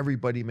like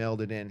everybody mailed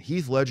it in.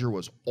 Heath Ledger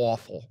was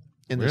awful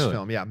in this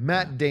film. Yeah,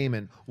 Matt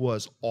Damon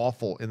was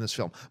awful in this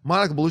film.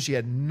 Monica Bellucci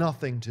had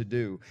nothing to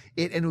do.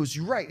 And it was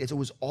it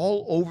was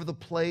all over the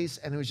place,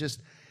 and it was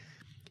just,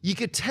 you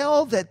could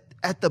tell that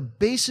at the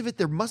base of it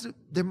there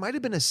might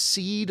have been a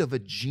seed of a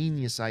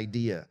genius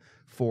idea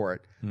for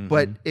it,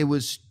 but it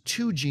was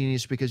too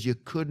genius because you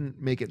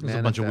couldn't make it manifest.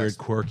 A bunch of weird,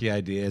 quirky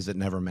ideas that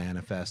never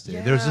manifested.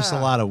 Yeah. There was just a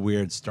lot of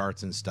weird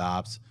starts and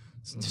stops.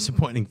 It's a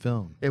disappointing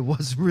film. It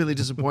was a really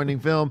disappointing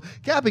film,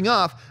 capping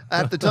off,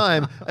 at the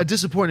time, a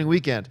disappointing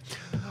weekend.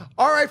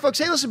 All right, folks.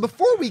 Hey, listen,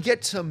 before we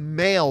get to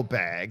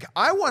mailbag,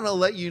 I want to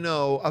let you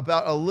know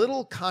about a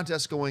little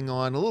contest going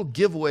on, a little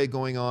giveaway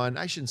going on.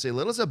 I shouldn't say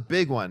little, it's a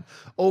big one,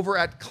 over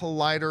at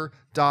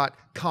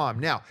Collider.com.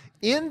 Now,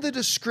 in the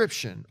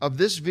description of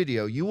this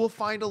video, you will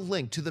find a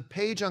link to the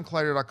page on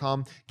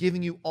Collider.com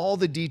giving you all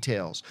the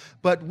details.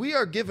 But we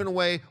are giving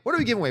away, what are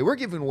we giving away? We're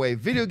giving away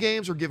video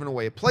games, we're giving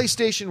away a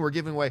PlayStation, we're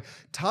giving away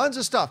tons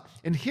of stuff.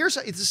 And it's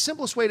the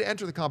simplest way to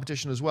enter the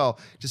competition as well,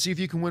 to see if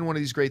you can win one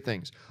of these great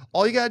things.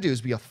 All you got to do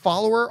is be a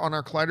follower on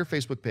our Collider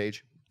Facebook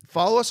page,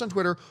 follow us on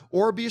Twitter,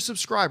 or be a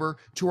subscriber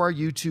to our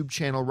YouTube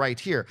channel right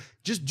here.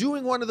 Just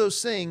doing one of those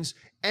things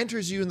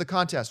enters you in the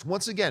contest.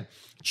 Once again,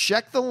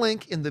 check the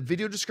link in the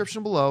video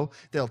description below.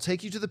 That'll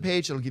take you to the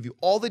page. It'll give you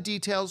all the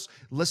details,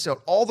 list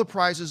out all the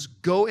prizes.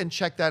 Go and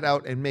check that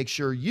out and make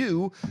sure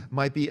you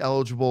might be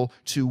eligible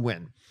to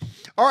win.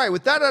 All right,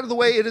 with that out of the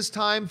way, it is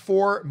time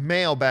for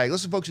mailbag.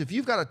 Listen, folks, if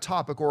you've got a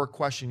topic or a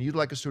question you'd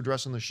like us to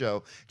address on the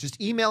show,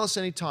 just email us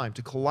anytime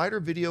to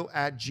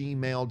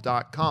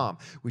collidervideo@gmail.com.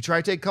 We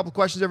try to take a couple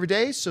questions every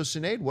day. So,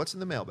 Sinead, what's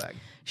in the mailbag?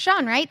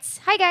 Sean writes,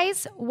 "Hi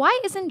guys, why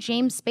isn't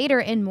James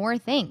Spader in more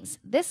things?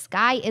 This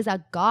guy is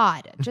a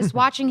god. Just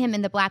watching him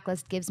in The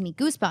Blacklist gives me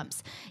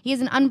goosebumps. He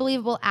is an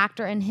unbelievable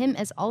actor, and him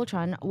as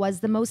Ultron was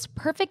the most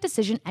perfect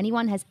decision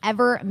anyone has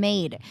ever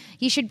made.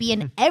 He should be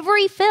in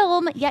every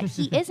film, yet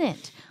he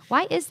isn't.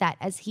 Why is that,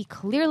 as he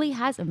clearly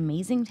has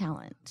amazing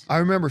talent?" I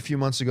remember a few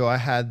months ago, I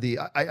had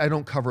I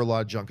don't cover a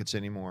lot of junkets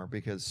anymore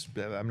because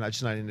I'm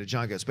not into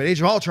junkets, but Age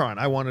of Ultron,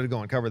 I wanted to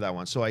go and cover that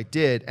one. So I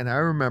did, and I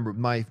remember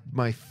my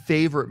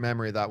favorite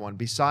memory of that one,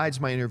 besides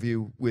my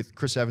interview with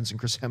Chris Evans and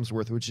Chris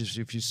Hemsworth, which is,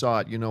 if you saw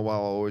it, you know,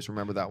 I'll always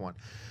remember that one.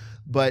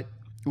 But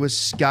it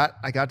was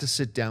I got to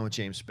sit down with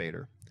James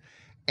Spader.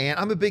 And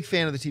I'm a big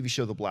fan of the TV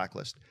show The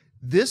Blacklist.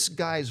 This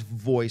guy's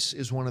voice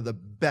is one of the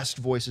best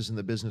voices in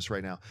the business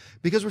right now,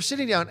 because we're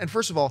sitting down, and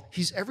first of all,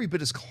 he's every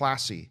bit as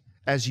classy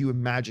as you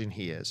imagine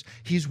he is.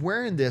 He's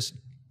wearing this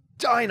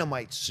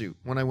dynamite suit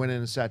when I went in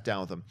and sat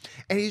down with him,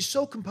 and he's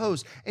so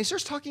composed, and he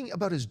starts talking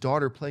about his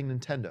daughter playing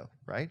Nintendo,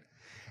 right?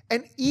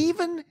 And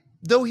even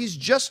though he's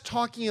just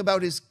talking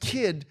about his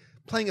kid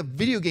playing a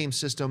video game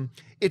system,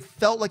 it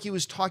felt like he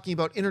was talking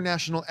about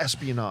international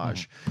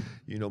espionage.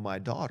 You know, my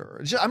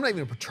daughter. I'm not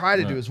even going to try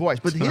to do his voice,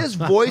 but his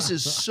voice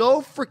is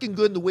so freaking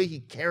good in the way he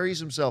carries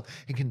himself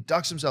and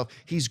conducts himself.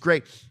 He's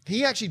great.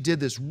 He actually did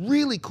this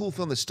really cool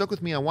film that stuck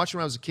with me. I watched it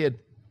when I was a kid.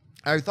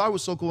 I thought it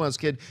was so cool when I was a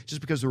kid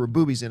just because there were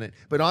boobies in it.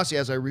 But honestly,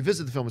 as I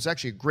revisit the film, it's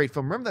actually a great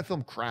film. Remember that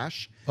film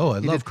Crash? Oh, I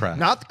love Crash.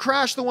 Not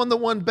Crash, the one that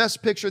won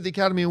Best Picture at the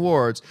Academy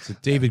Awards. It's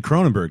David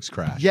Cronenberg's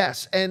Crash.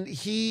 Yes, and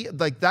he,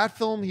 like that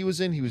film he was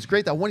in, he was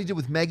great. That one he did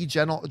with Maggie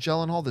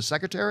Gyllenhaal, the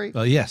secretary.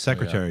 Oh, yeah,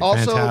 Secretary. Yeah.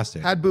 Also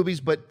fantastic. had boobies,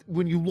 but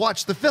when you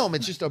watch the film,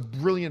 it's just a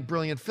brilliant,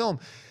 brilliant film.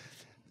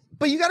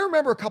 But you got to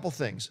remember a couple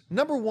things.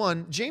 Number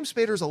one, James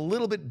Spader's a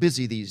little bit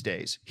busy these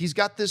days. He's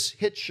got this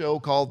hit show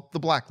called The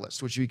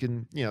Blacklist, which you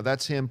can,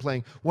 that's him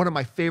playing one of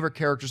my favorite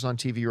characters on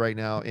TV right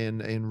now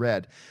in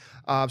Red.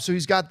 So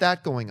he's got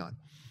that going on.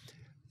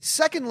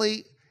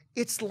 Secondly,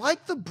 it's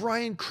like the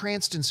Bryan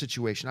Cranston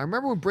situation. I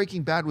remember when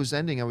Breaking Bad was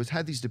ending, I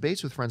had these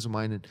debates with friends of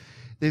mine, and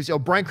they say,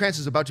 Bryan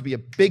Cranston's about to be a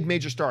big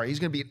major star. He's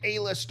going to be an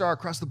A-list star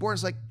across the board.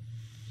 It's like,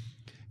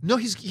 no,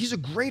 he's a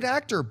great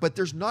actor, but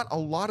there's not a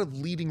lot of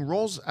leading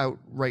roles out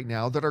right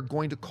now that are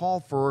going to call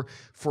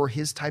for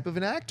his type of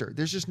an actor.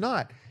 There's just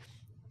not.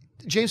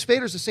 James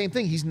Spader's the same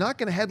thing. He's not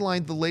going to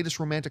headline the latest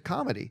romantic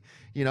comedy.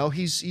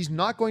 He's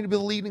not going to be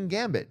the lead in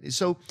Gambit.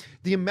 So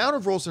the amount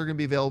of roles that are going to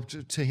be available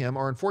to him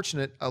are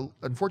unfortunately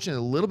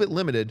a little bit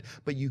limited,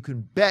 but you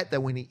can bet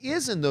that when he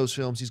is in those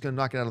films, he's going to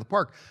knock it out of the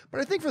park.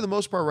 But I think for the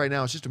most part right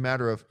now, it's just a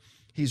matter of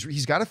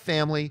he's got a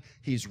family.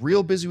 He's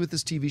real busy with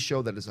this TV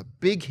show that is a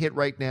big hit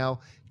right now.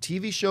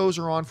 TV shows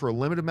are on for a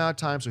limited amount of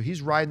time, so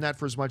he's riding that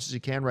for as much as he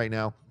can right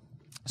now.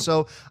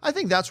 So I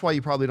think that's why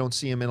you probably don't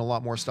see him in a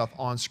lot more stuff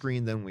on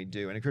screen than we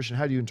do. And Kristian,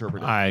 how do you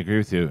interpret it? I agree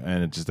with you,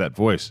 and it's just that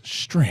voice,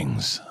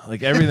 strings,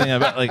 like everything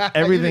about, like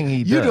everything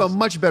he does. You do a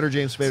much better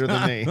James Spader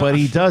than me. But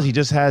he does. He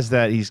just has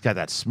that. He's got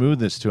that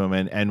smoothness to him.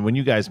 And when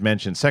you guys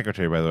mentioned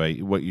Secretary, by the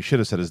way, what you should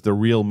have said is the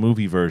real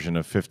movie version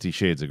of 50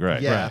 Shades of Grey.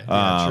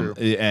 Yeah, true.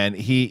 And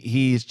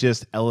he's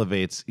just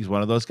elevates. He's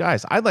one of those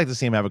guys. I'd like to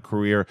see him have a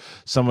career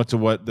somewhat to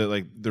what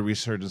the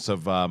resurgence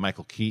of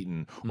Michael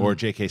Keaton or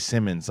J.K.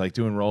 Simmons, like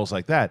doing roles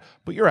like that.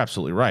 But you're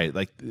absolutely right.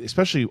 Like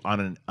especially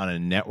on a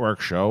network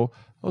show,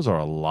 those are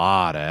a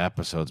lot of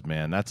episodes,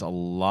 man. That's a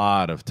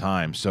lot of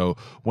time. So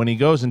when he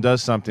goes and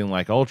does something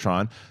like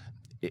Ultron,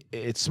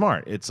 it's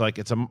smart. It's like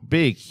it's a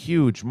big,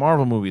 huge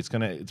Marvel movie. It's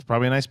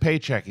probably a nice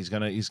paycheck. He's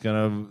gonna it's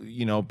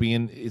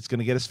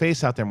gonna get his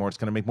face out there more. It's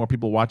gonna make more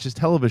people watch his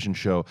television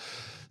show.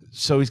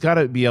 So he's got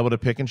to be able to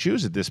pick and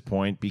choose at this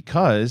point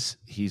because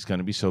he's going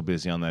to be so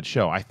busy on that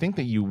show. I think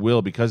that you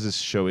will, because this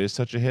show is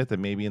such a hit, that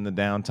maybe in the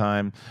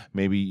downtime,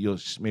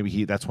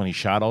 that's when he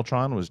shot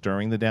Ultron, was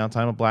during the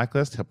downtime of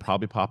Blacklist. He'll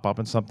probably pop up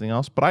in something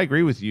else. But I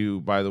agree with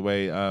you, by the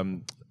way.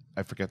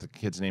 I forget the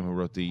kid's name who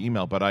wrote the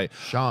email, but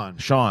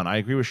Sean. I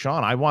agree with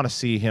Sean. I want to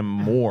see him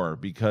more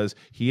because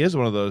he is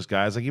one of those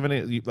guys. Like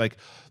even like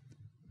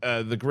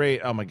the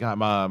great, oh my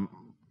God,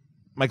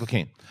 Michael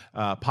Caine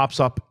pops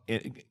up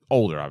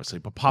older, obviously,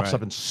 but pops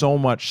up in so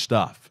much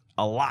stuff,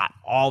 a lot,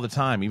 all the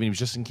time. Even he was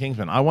just in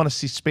Kingsman. I want to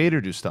see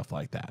Spader do stuff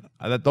like that.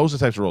 Those are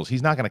the types of roles.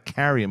 He's not going to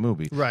carry a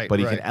movie, but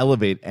he can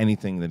elevate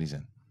anything that he's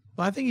in.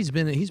 Well, I think he's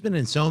been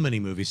in so many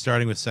movies,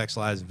 starting with Sex,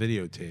 Lies, and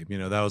Videotape.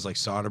 That was like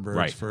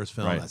Soderbergh's first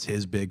film. That's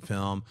his big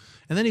film.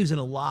 And then he was in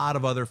a lot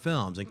of other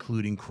films,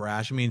 including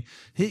Crash. I mean,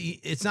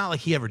 it's not like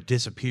he ever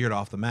disappeared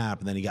off the map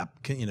and then he got,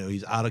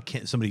 he's out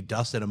of, somebody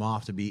dusted him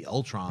off to be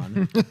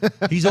Ultron.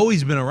 He's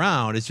always been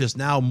around. It's just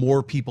now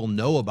more people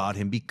know about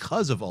him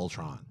because of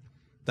Ultron.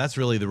 That's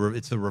really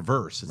it's the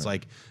reverse. It's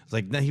like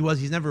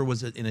he never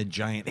was in a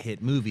giant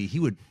hit movie. He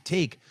would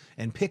take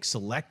and pick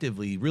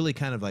selectively, really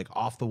kind of like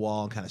off the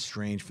wall and kind of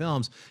strange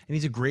films. And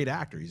he's a great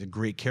actor. He's a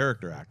great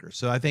character actor.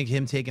 So I think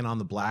him taking on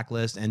the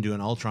Blacklist and doing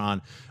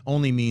Ultron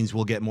only means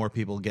we'll get more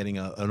people getting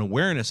an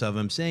awareness of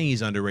him, saying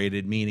he's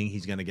underrated, meaning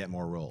he's going to get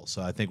more roles.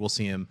 So I think we'll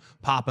see him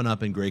popping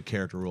up in great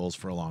character roles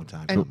for a long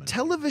time. And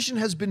television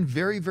has been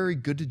very, very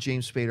good to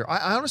James Spader.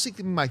 I honestly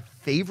think my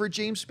favorite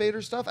James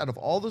Spader stuff out of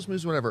all those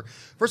movies, whatever.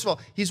 First of all,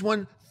 he's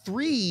won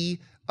 3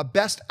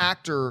 Best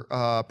Actor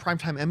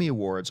Primetime Emmy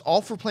Awards,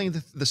 all for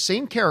playing the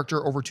same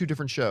character over 2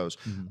 different shows.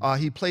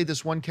 He played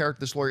this one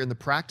character, this lawyer in The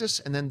Practice,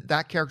 and then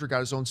that character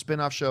got his own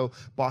spin-off show,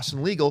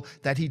 Boston Legal,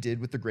 that he did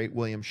with the great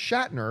William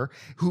Shatner,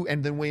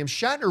 and then William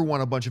Shatner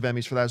won a bunch of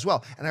Emmys for that as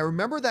well. And I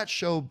remember that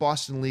show,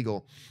 Boston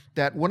Legal,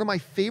 that one of my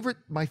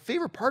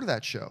favorite part of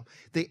that show,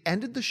 they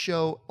ended the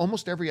show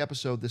almost every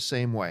episode the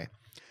same way.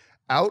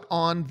 Out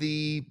on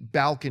the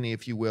balcony,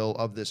 if you will,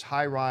 of this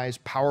high-rise,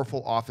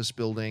 powerful office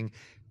building,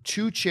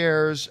 2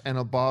 chairs and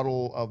a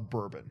bottle of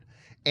bourbon.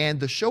 And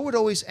the show would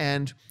always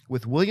end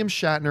with William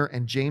Shatner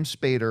and James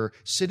Spader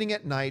sitting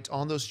at night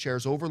on those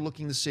chairs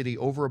overlooking the city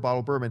over a bottle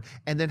of bourbon,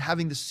 and then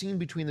having the scene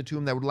between the two of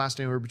them that would last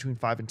anywhere between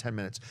 5 and 10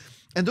 minutes.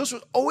 And those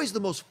were always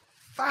the most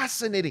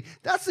fascinating.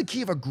 That's the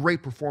key of a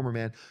great performer,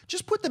 man.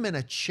 Just put them in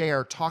a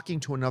chair talking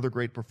to another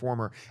great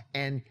performer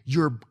and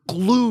you're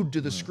glued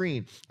to the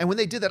screen. And when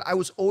they did that, I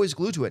was always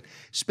glued to it.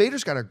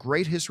 Spader's got a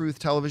great history with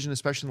television,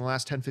 especially in the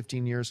last 10,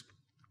 15 years.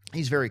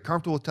 He's very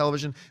comfortable with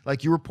television.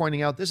 Like you were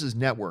pointing out, this is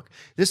network.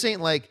 This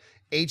ain't like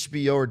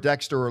HBO or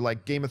Dexter or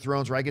like Game of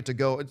Thrones where I get to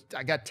go.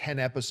 I got 10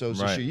 episodes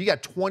to shoot. You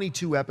got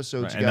 22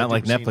 episodes. And not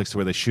like Netflix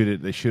where they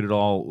shoot it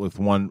all with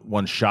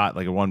one shot,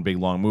 like a one big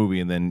long movie,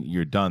 and then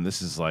you're done.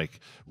 This is like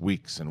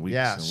weeks and weeks.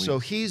 Yeah. And weeks. So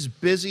he's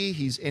busy.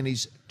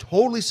 He's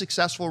totally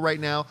successful right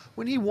now.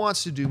 When he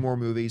wants to do more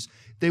movies,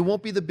 they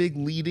won't be the big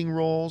leading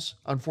roles,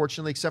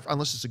 unfortunately,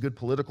 unless it's a good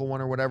political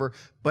one or whatever.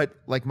 But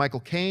like Michael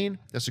Caine,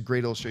 that's a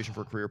great illustration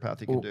for a career path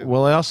he can do.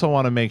 Well, I also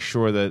want to make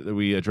sure that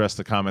we address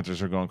the commenters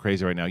who are going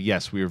crazy right now.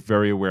 Yes, we are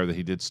very aware that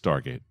he did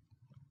Stargate.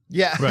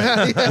 Yeah.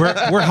 Right.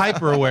 we're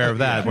hyper aware of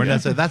that.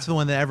 That's the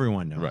one that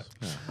everyone knows. Right.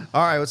 Yeah.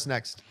 All right, what's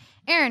next?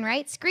 Aaron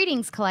writes,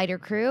 greetings, Collider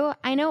crew.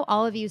 I know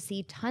all of you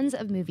see tons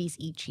of movies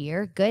each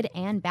year, good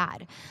and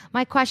bad.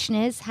 My question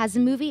is, has a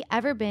movie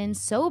ever been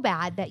so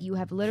bad that you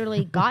have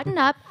literally gotten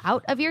up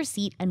out of your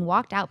seat and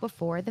walked out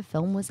before the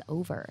film was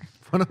over?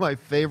 One of my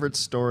favorite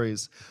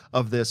stories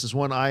of this is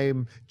one I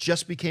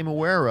just became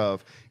aware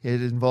of.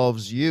 It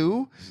involves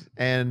you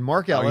and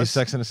Mark Ellis. Are you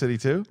Sex and the City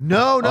too?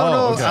 No.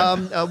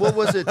 Okay. What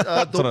was it?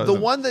 The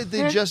one that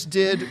they just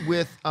did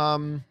with...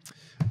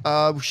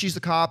 she's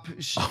the cop.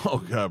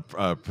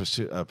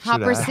 Pursuit.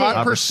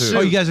 Hot Pursuit.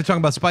 Oh, you guys are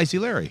talking about Spicy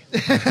Larry.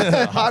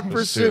 Hot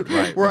Pursuit.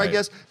 Right, where right. I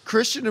guess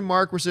Kristian and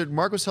Mark were sitting.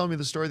 Mark was telling me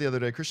the story the other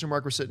day. Kristian and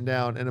Mark were sitting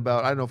down, and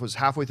about, I don't know if it was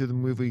halfway through the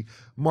movie,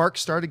 Mark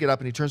started to get up,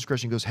 and he turns to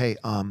Kristian and goes, "Hey,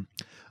 I'm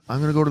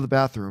going to go to the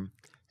bathroom,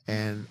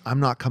 and I'm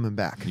not coming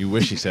back." You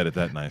wish he said it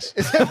that nice.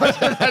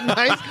 Wasn't that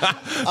nice?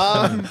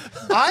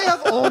 I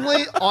have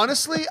only,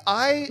 honestly,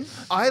 I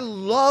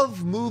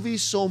love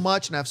movies so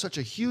much and I have such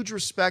a huge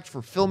respect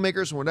for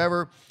filmmakers and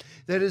whatever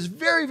that it is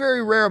very,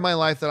 very rare in my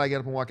life that I get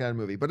up and walk out of a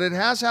movie. But it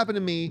has happened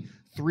to me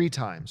 3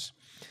 times.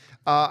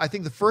 I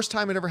think the first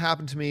time it ever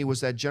happened to me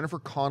was that Jennifer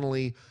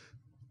Connelly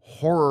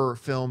horror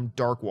film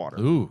Dark Water.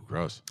 Ooh,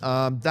 gross.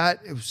 That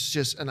it was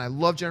just, and I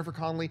love Jennifer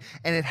Connelly,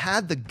 and it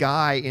had the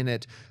guy in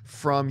it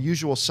from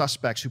Usual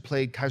Suspects who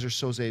played Kaiser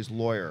Soze's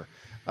lawyer.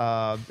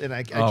 And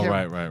I can't,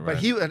 right. But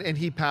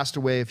he passed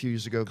away a few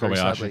years ago, very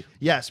sadly.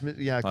 Yes,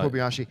 yeah,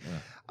 Kobayashi.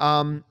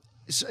 Yeah.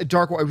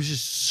 Dark Water. It was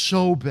just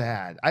so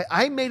bad.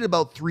 I made it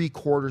about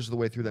 3/4 of the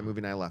way through that movie,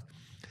 and I left.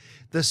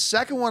 The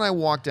second one I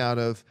walked out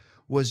of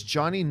was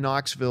Johnny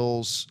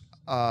Knoxville's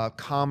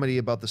comedy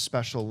about the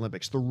Special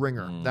Olympics, The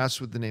Ringer.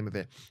 That's what the name of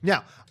it.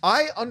 Now,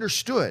 I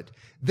understood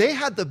they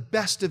had the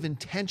best of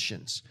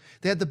intentions.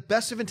 They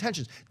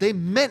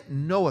meant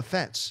no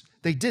offense.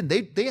 They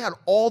didn't. They had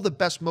all the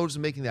best motives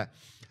in making that.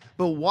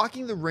 But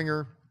walking The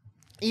Ringer,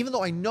 even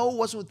though I know it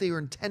wasn't what they were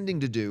intending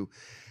to do,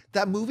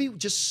 that movie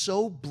just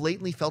so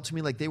blatantly felt to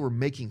me like they were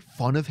making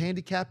fun of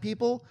handicapped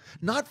people,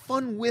 not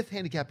fun with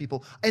handicapped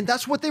people. And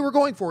that's what they were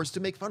going for, is to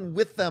make fun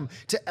with them,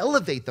 to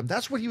elevate them.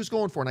 That's what he was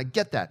going for, and I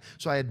get that.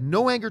 So I had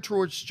no anger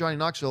towards Johnny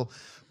Knoxville,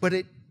 but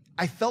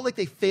I felt like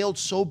they failed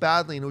so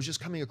badly, and it was just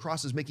coming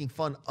across as making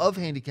fun of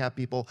handicapped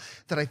people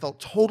that I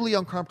felt totally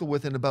uncomfortable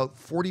with. In about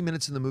 40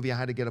 minutes in the movie, I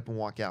had to get up and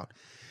walk out.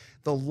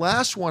 The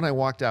last one I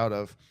walked out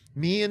of,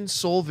 me and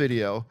Soul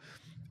Video,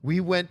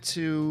 we went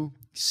to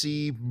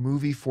see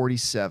movie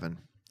 47.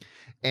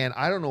 And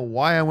I don't know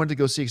why I went to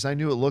go see it because I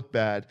knew it looked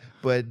bad.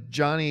 But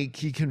Johnny,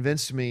 he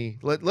convinced me,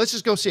 let's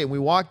just go see it. And we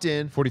walked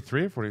in.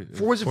 43 or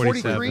 40? Was it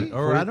 43?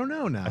 Or I don't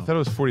know now. I thought it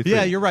was 43.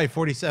 Yeah, you're right.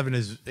 47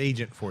 is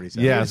Agent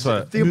 47. Yeah,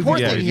 so the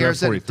important yeah, thing here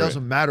is that it 43.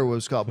 doesn't matter what it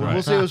was called, but Right.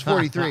 we'll say it was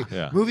 43.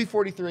 Yeah. Movie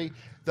 43.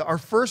 Our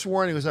first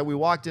warning was that we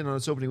walked in on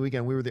its opening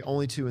weekend. We were the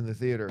only 2 in the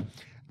theater.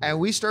 And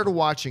we started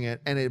watching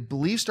it, and it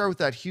started with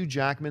that Hugh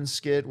Jackman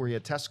skit where he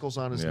had testicles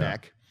on his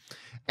neck.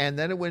 And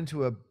then it went to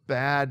the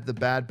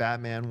bad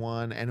Batman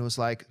one, and it was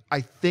like,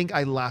 I think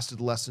I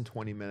lasted less than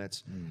 20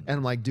 minutes. And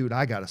I'm like, dude,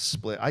 I gotta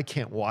split. I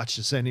can't watch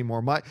this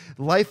anymore.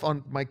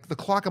 The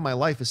clock of my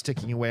life is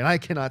ticking away, and I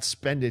cannot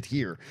spend it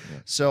here. Yeah.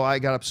 So I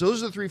got up. So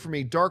those are the 3 for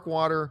me: Dark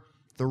Water,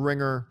 The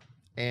Ringer,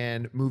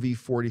 and movie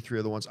 43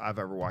 are the ones I've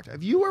ever walked out.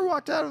 Have you ever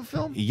walked out of a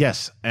film?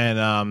 Yes,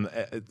 and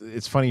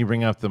it's funny you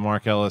bring up the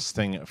Mark Ellis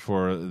thing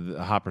for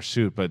the Hot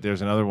Pursuit, but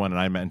there's another one, and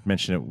I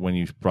mentioned it when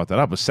you brought that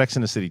up. Was Sex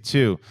and the City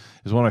 2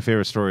 is one of my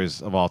favorite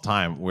stories of all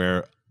time,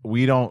 where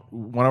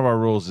one of our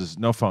rules is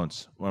no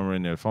phones when we're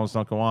in there. Phones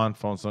don't go on.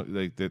 Phones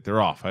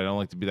they're off. I don't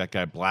like to be that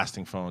guy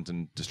blasting phones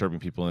and disturbing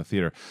people in the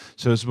theater.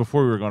 So this is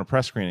before we were going to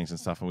press screenings and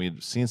stuff, and we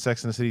had seen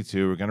Sex and the City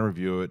 2. We're going to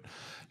review it,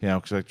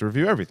 because I like to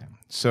review everything.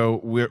 So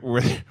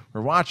we're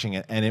watching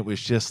it, and it was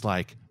just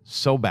like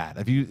so bad.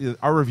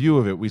 Our review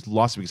of it, we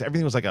lost it because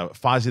everything was like a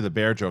Fozzie the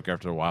Bear joke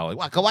after a while, like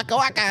waka waka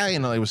waka.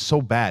 It was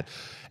so bad.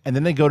 And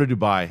then they go to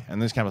Dubai,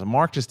 and this camera,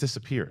 Mark just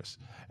disappears,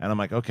 and I'm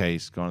like, okay,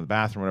 he's going to the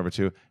bathroom, whatever,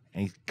 too.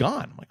 And he's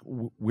gone. I'm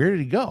like, where did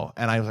he go?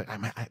 And I was like, all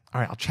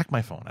right, I'll check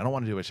my phone. I don't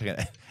want to do it.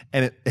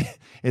 And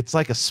it's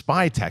like a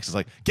spy text. It's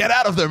like, get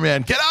out of there,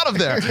 man. Get out of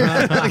there.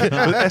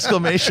 With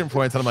exclamation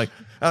points. And I'm like,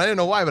 I didn't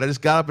know why, but I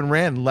just got up and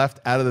ran and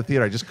left out of the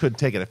theater. I just couldn't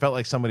take it. I felt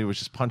like somebody was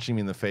just punching me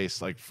in the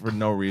face, like for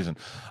no reason.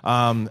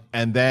 And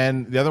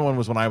then the other one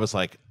was when I was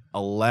like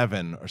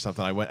 11 or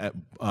something. I went at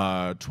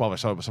 12. I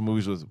saw some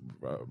movies with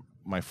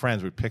my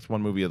friends. We picked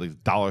one movie at the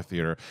Dollar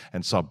Theater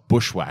and saw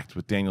Bushwhacked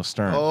with Daniel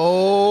Stern.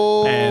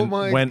 Oh, and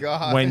my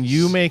God. When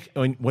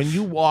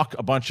you walk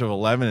a bunch of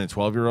 11 and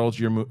 12-year-olds,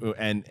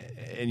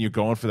 and you're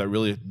going for that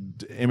really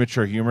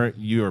immature humor,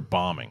 you are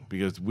bombing,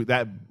 because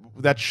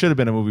that should have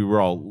been a movie we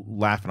were all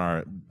laughing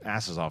our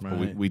asses off,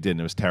 but we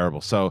didn't. It was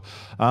terrible. So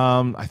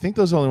I think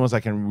those are the only ones I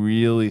can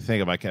really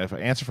think of. If I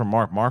answer from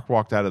Mark, Mark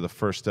walked out of the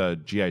first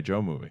G.I.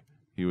 Joe movie.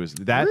 He was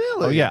that.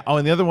 Really? Oh, yeah. Oh,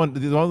 and the other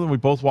one we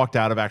both walked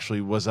out of actually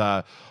was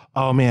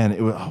oh man,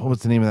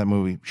 what's the name of that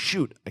movie?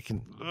 Shoot, I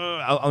can.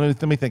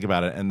 Let me think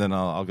about it, and then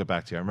I'll get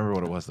back to you. I remember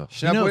what it was though.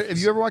 Schnepp, have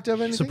you ever walked out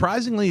of anything?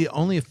 Surprisingly,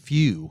 only a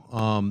few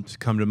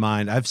come to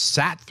mind. I've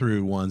sat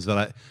through ones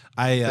that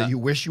that you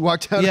wish you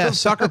walked out of? Yeah,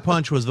 Sucker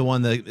Punch was the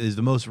one that is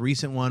the most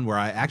recent one where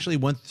I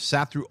actually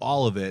sat through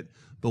all of it,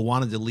 but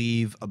wanted to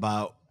leave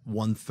about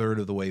 1/3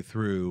 of the way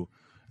through,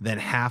 then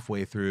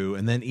halfway through,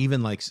 and then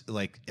even like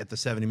at the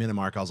 70-minute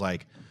mark, I was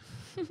like,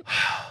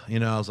 I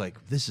was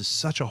like, this is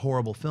such a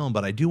horrible film,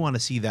 but I do want to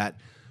see that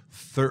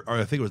third, or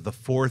I think it was the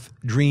fourth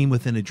dream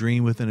within a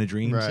dream within a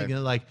dream. Right.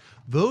 So, like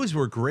those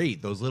were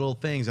great, those little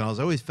things, and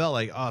I always felt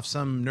like, if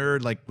some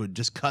nerd would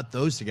just cut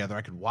those together,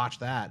 I could watch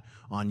that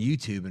on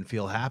YouTube and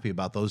feel happy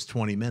about those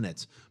 20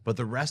 minutes. But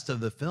the rest of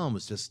the film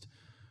was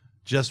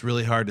just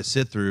really hard to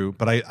sit through.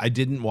 But I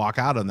didn't walk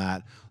out on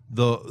that.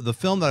 The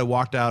film that I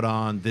walked out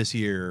on this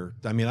year,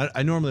 I mean,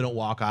 I normally don't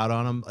walk out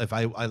on them. If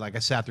I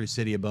sat through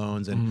City of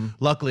Bones, and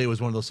luckily it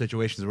was one of those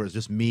situations where it was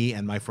just me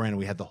and my friend, and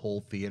we had the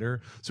whole theater,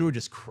 so we were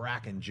just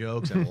cracking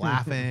jokes and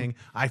laughing.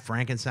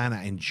 Frankenstein,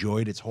 I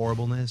enjoyed its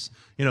horribleness,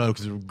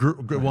 because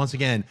once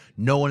again,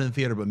 no one in the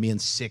theater but me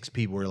and 6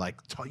 people were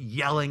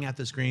yelling at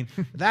the screen.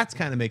 That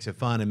kind of makes it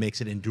fun and makes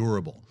it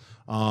endurable.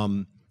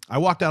 I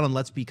walked out on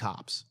Let's Be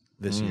Cops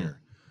this year.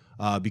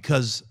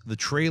 Because the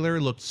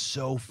trailer looked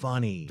so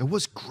funny. It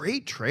was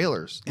great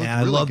trailers. And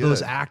I love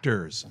those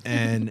actors.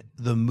 And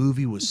the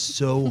movie was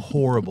so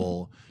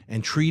horrible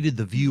and treated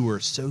the viewer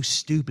so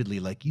stupidly,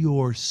 like,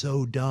 you're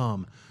so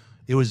dumb.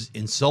 It was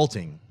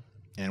insulting.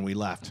 And we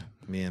left.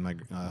 Me and my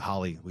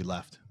Holly, we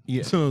left.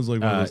 Yeah. So it was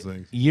like one of those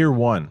things. Year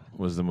One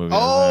was the movie.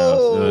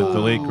 Oh, the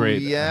late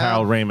great yeah.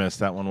 Harold Ramis.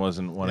 That one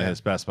wasn't one of his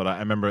best, but I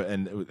remember,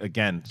 and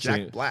again,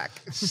 Jack Black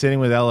sitting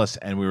with Ellis,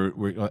 and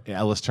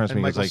Ellis turns to me,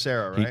 and Michael goes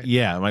Cera, like,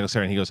 right? Michael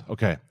Cera, and he goes,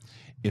 okay,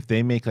 if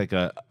they make like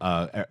a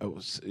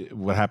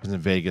what happens in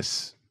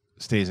Vegas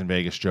stays in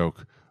Vegas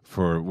joke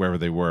for wherever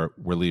they were,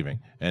 we're leaving,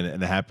 and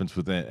it happens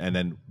within, and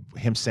then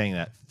him saying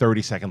that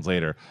 30 seconds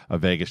later, a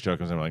Vegas joke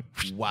comes in, I'm like,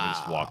 wow,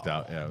 just walked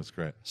out. Yeah, it was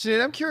great.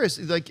 Sinead, I'm curious,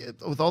 like,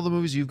 with all the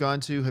movies you've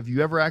gone to, have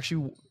you ever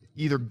actually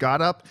either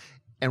got up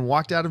and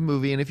walked out of a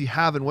movie? And if you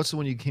haven't, what's the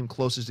one you came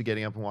closest to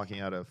getting up and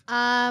walking out of?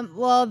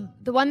 Well,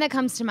 the one that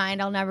comes to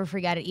mind, I'll never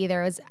forget it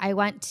either, was I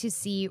went to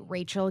see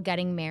Rachel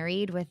Getting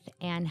Married with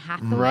Anne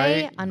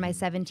Hathaway on my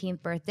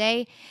 17th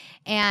birthday.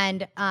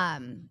 And I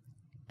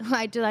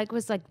did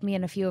was me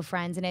and a few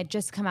friends, and it had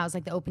just come out. It was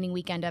like the opening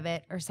weekend of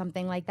it or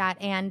something like that.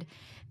 And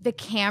the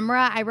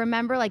camera, I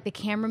remember the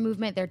camera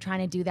movement, they're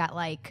trying to do that,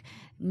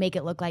 make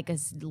it look like a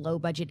low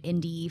budget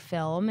indie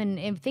film. And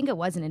I think it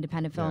was an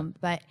independent film,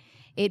 but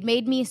it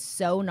made me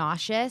so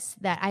nauseous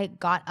that I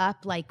got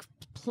up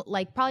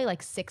probably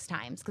 6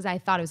 times because I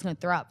thought I was going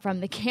to throw up from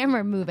the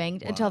camera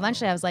moving until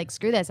eventually I was like,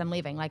 screw this, I'm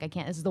leaving. I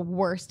can't. This is the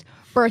worst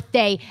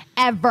birthday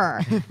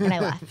ever. And I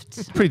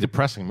left. Pretty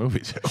depressing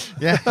movie too.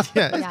 Yeah.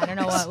 I don't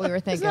know what we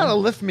were thinking. It's not a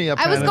lift me up.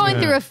 I was going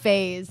through a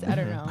phase. I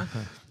don't know.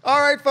 All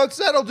right, folks,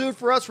 that'll do it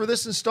for us for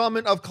this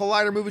installment of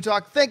Collider Movie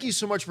Talk. Thank you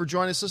so much for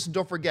joining us. Listen,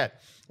 don't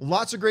forget,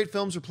 lots of great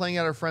films are playing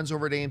at our friends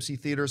over at AMC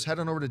Theatres. Head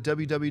on over to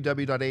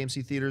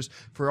www.amc Theatres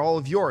for all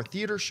of your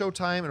theater,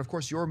 showtime, and of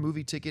course, your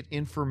movie ticket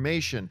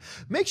information.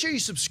 Make sure you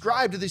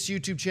subscribe to this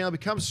YouTube channel.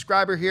 Become a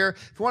subscriber here.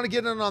 If you want to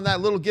get in on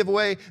that little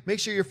giveaway, make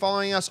sure you're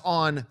following us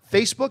on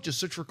Facebook. Just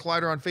search for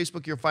Collider on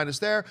Facebook. You'll find us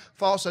there.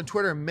 Follow us on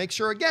Twitter, and make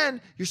sure,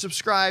 again, you're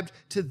subscribed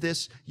to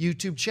this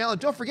YouTube channel.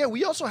 And don't forget,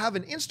 we also have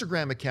an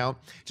Instagram account.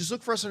 Just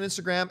look for us on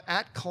Instagram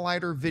at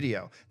Collider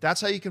Video.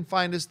 That's how you can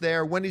find us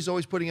there. Wendy's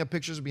always putting up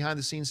pictures of behind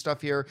the scenes stuff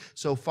here,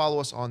 so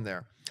follow us on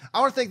there. I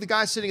want to thank the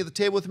guy sitting at the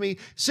table with me,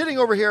 sitting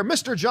over here,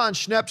 Mr. Jon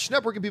Schnepp.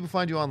 Schnepp, where can people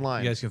find you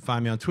online? You guys can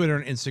find me on Twitter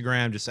and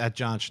Instagram, just at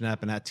Jon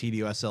Schnepp and at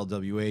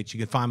TDOSLWH. You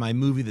can find my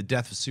movie, The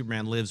Death of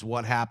Superman Lives,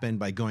 What Happened,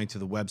 by going to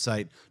the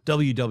website,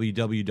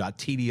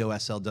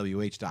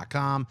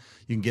 www.tdoslwh.com.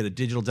 You can get a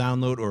digital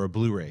download or a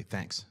Blu-ray.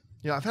 Thanks.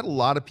 I've had a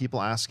lot of people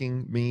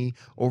asking me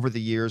over the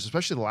years,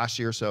 especially the last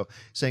year or so,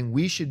 saying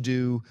we should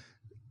do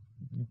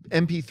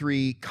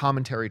MP3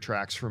 commentary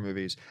tracks for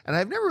movies. And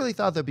I've never really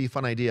thought that'd be a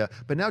fun idea.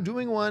 But now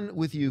doing one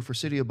with you for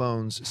City of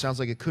Bones sounds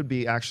like it could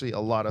be actually a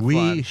lot of fun.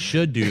 We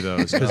should do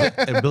those. Because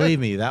believe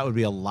me, that would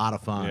be a lot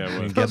of fun.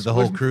 Yeah, get the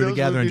whole crew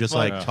together and just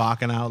fun.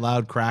 talking out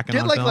loud, cracking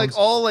Get on like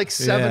all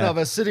 7 of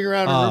us sitting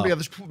around in a room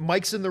together. There's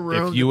mics in the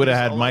room. If you would have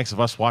had mics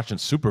of us watching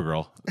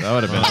Supergirl, that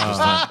would have been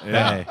interesting.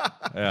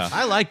 Yeah.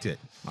 I liked it.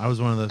 I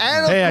was one of the.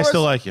 And of Hey, I course,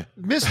 still like you.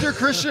 Mr.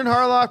 Kristian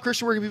Harloff.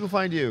 Kristian, where can people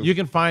find you? You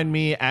can find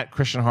me at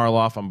Kristian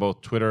Harloff on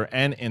both Twitter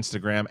and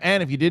Instagram.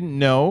 And if you didn't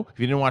know, if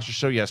you didn't watch the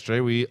show yesterday,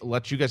 we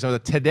let you guys know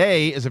that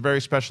today is a very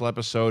special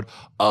episode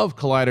of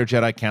Collider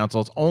Jedi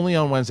Council. It's only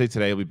on Wednesday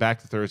today. We'll be back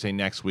to Thursday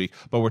next week.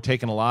 But we're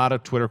taking a lot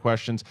of Twitter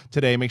questions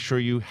today. Make sure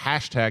you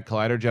hashtag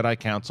Collider Jedi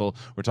Council.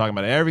 We're talking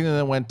about everything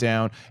that went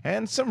down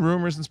and some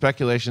rumors and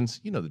speculations.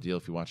 You know the deal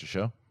if you watch the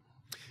show.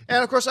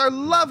 And of course, our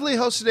lovely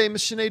host today,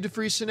 Miss Sinead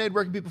DeFries. Sinead,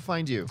 where can people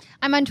find you?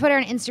 I'm on Twitter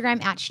and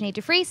Instagram at Sinead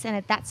DeFries and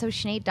at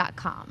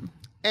thatsosinead.com.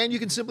 And you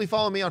can simply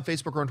follow me on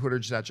Facebook or on Twitter,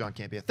 just at Jon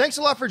Campea. Thanks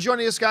a lot for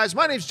joining us, guys.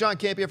 My name's Jon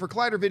Campea for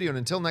Collider Video, and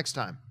until next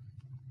time,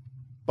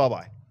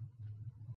 bye-bye.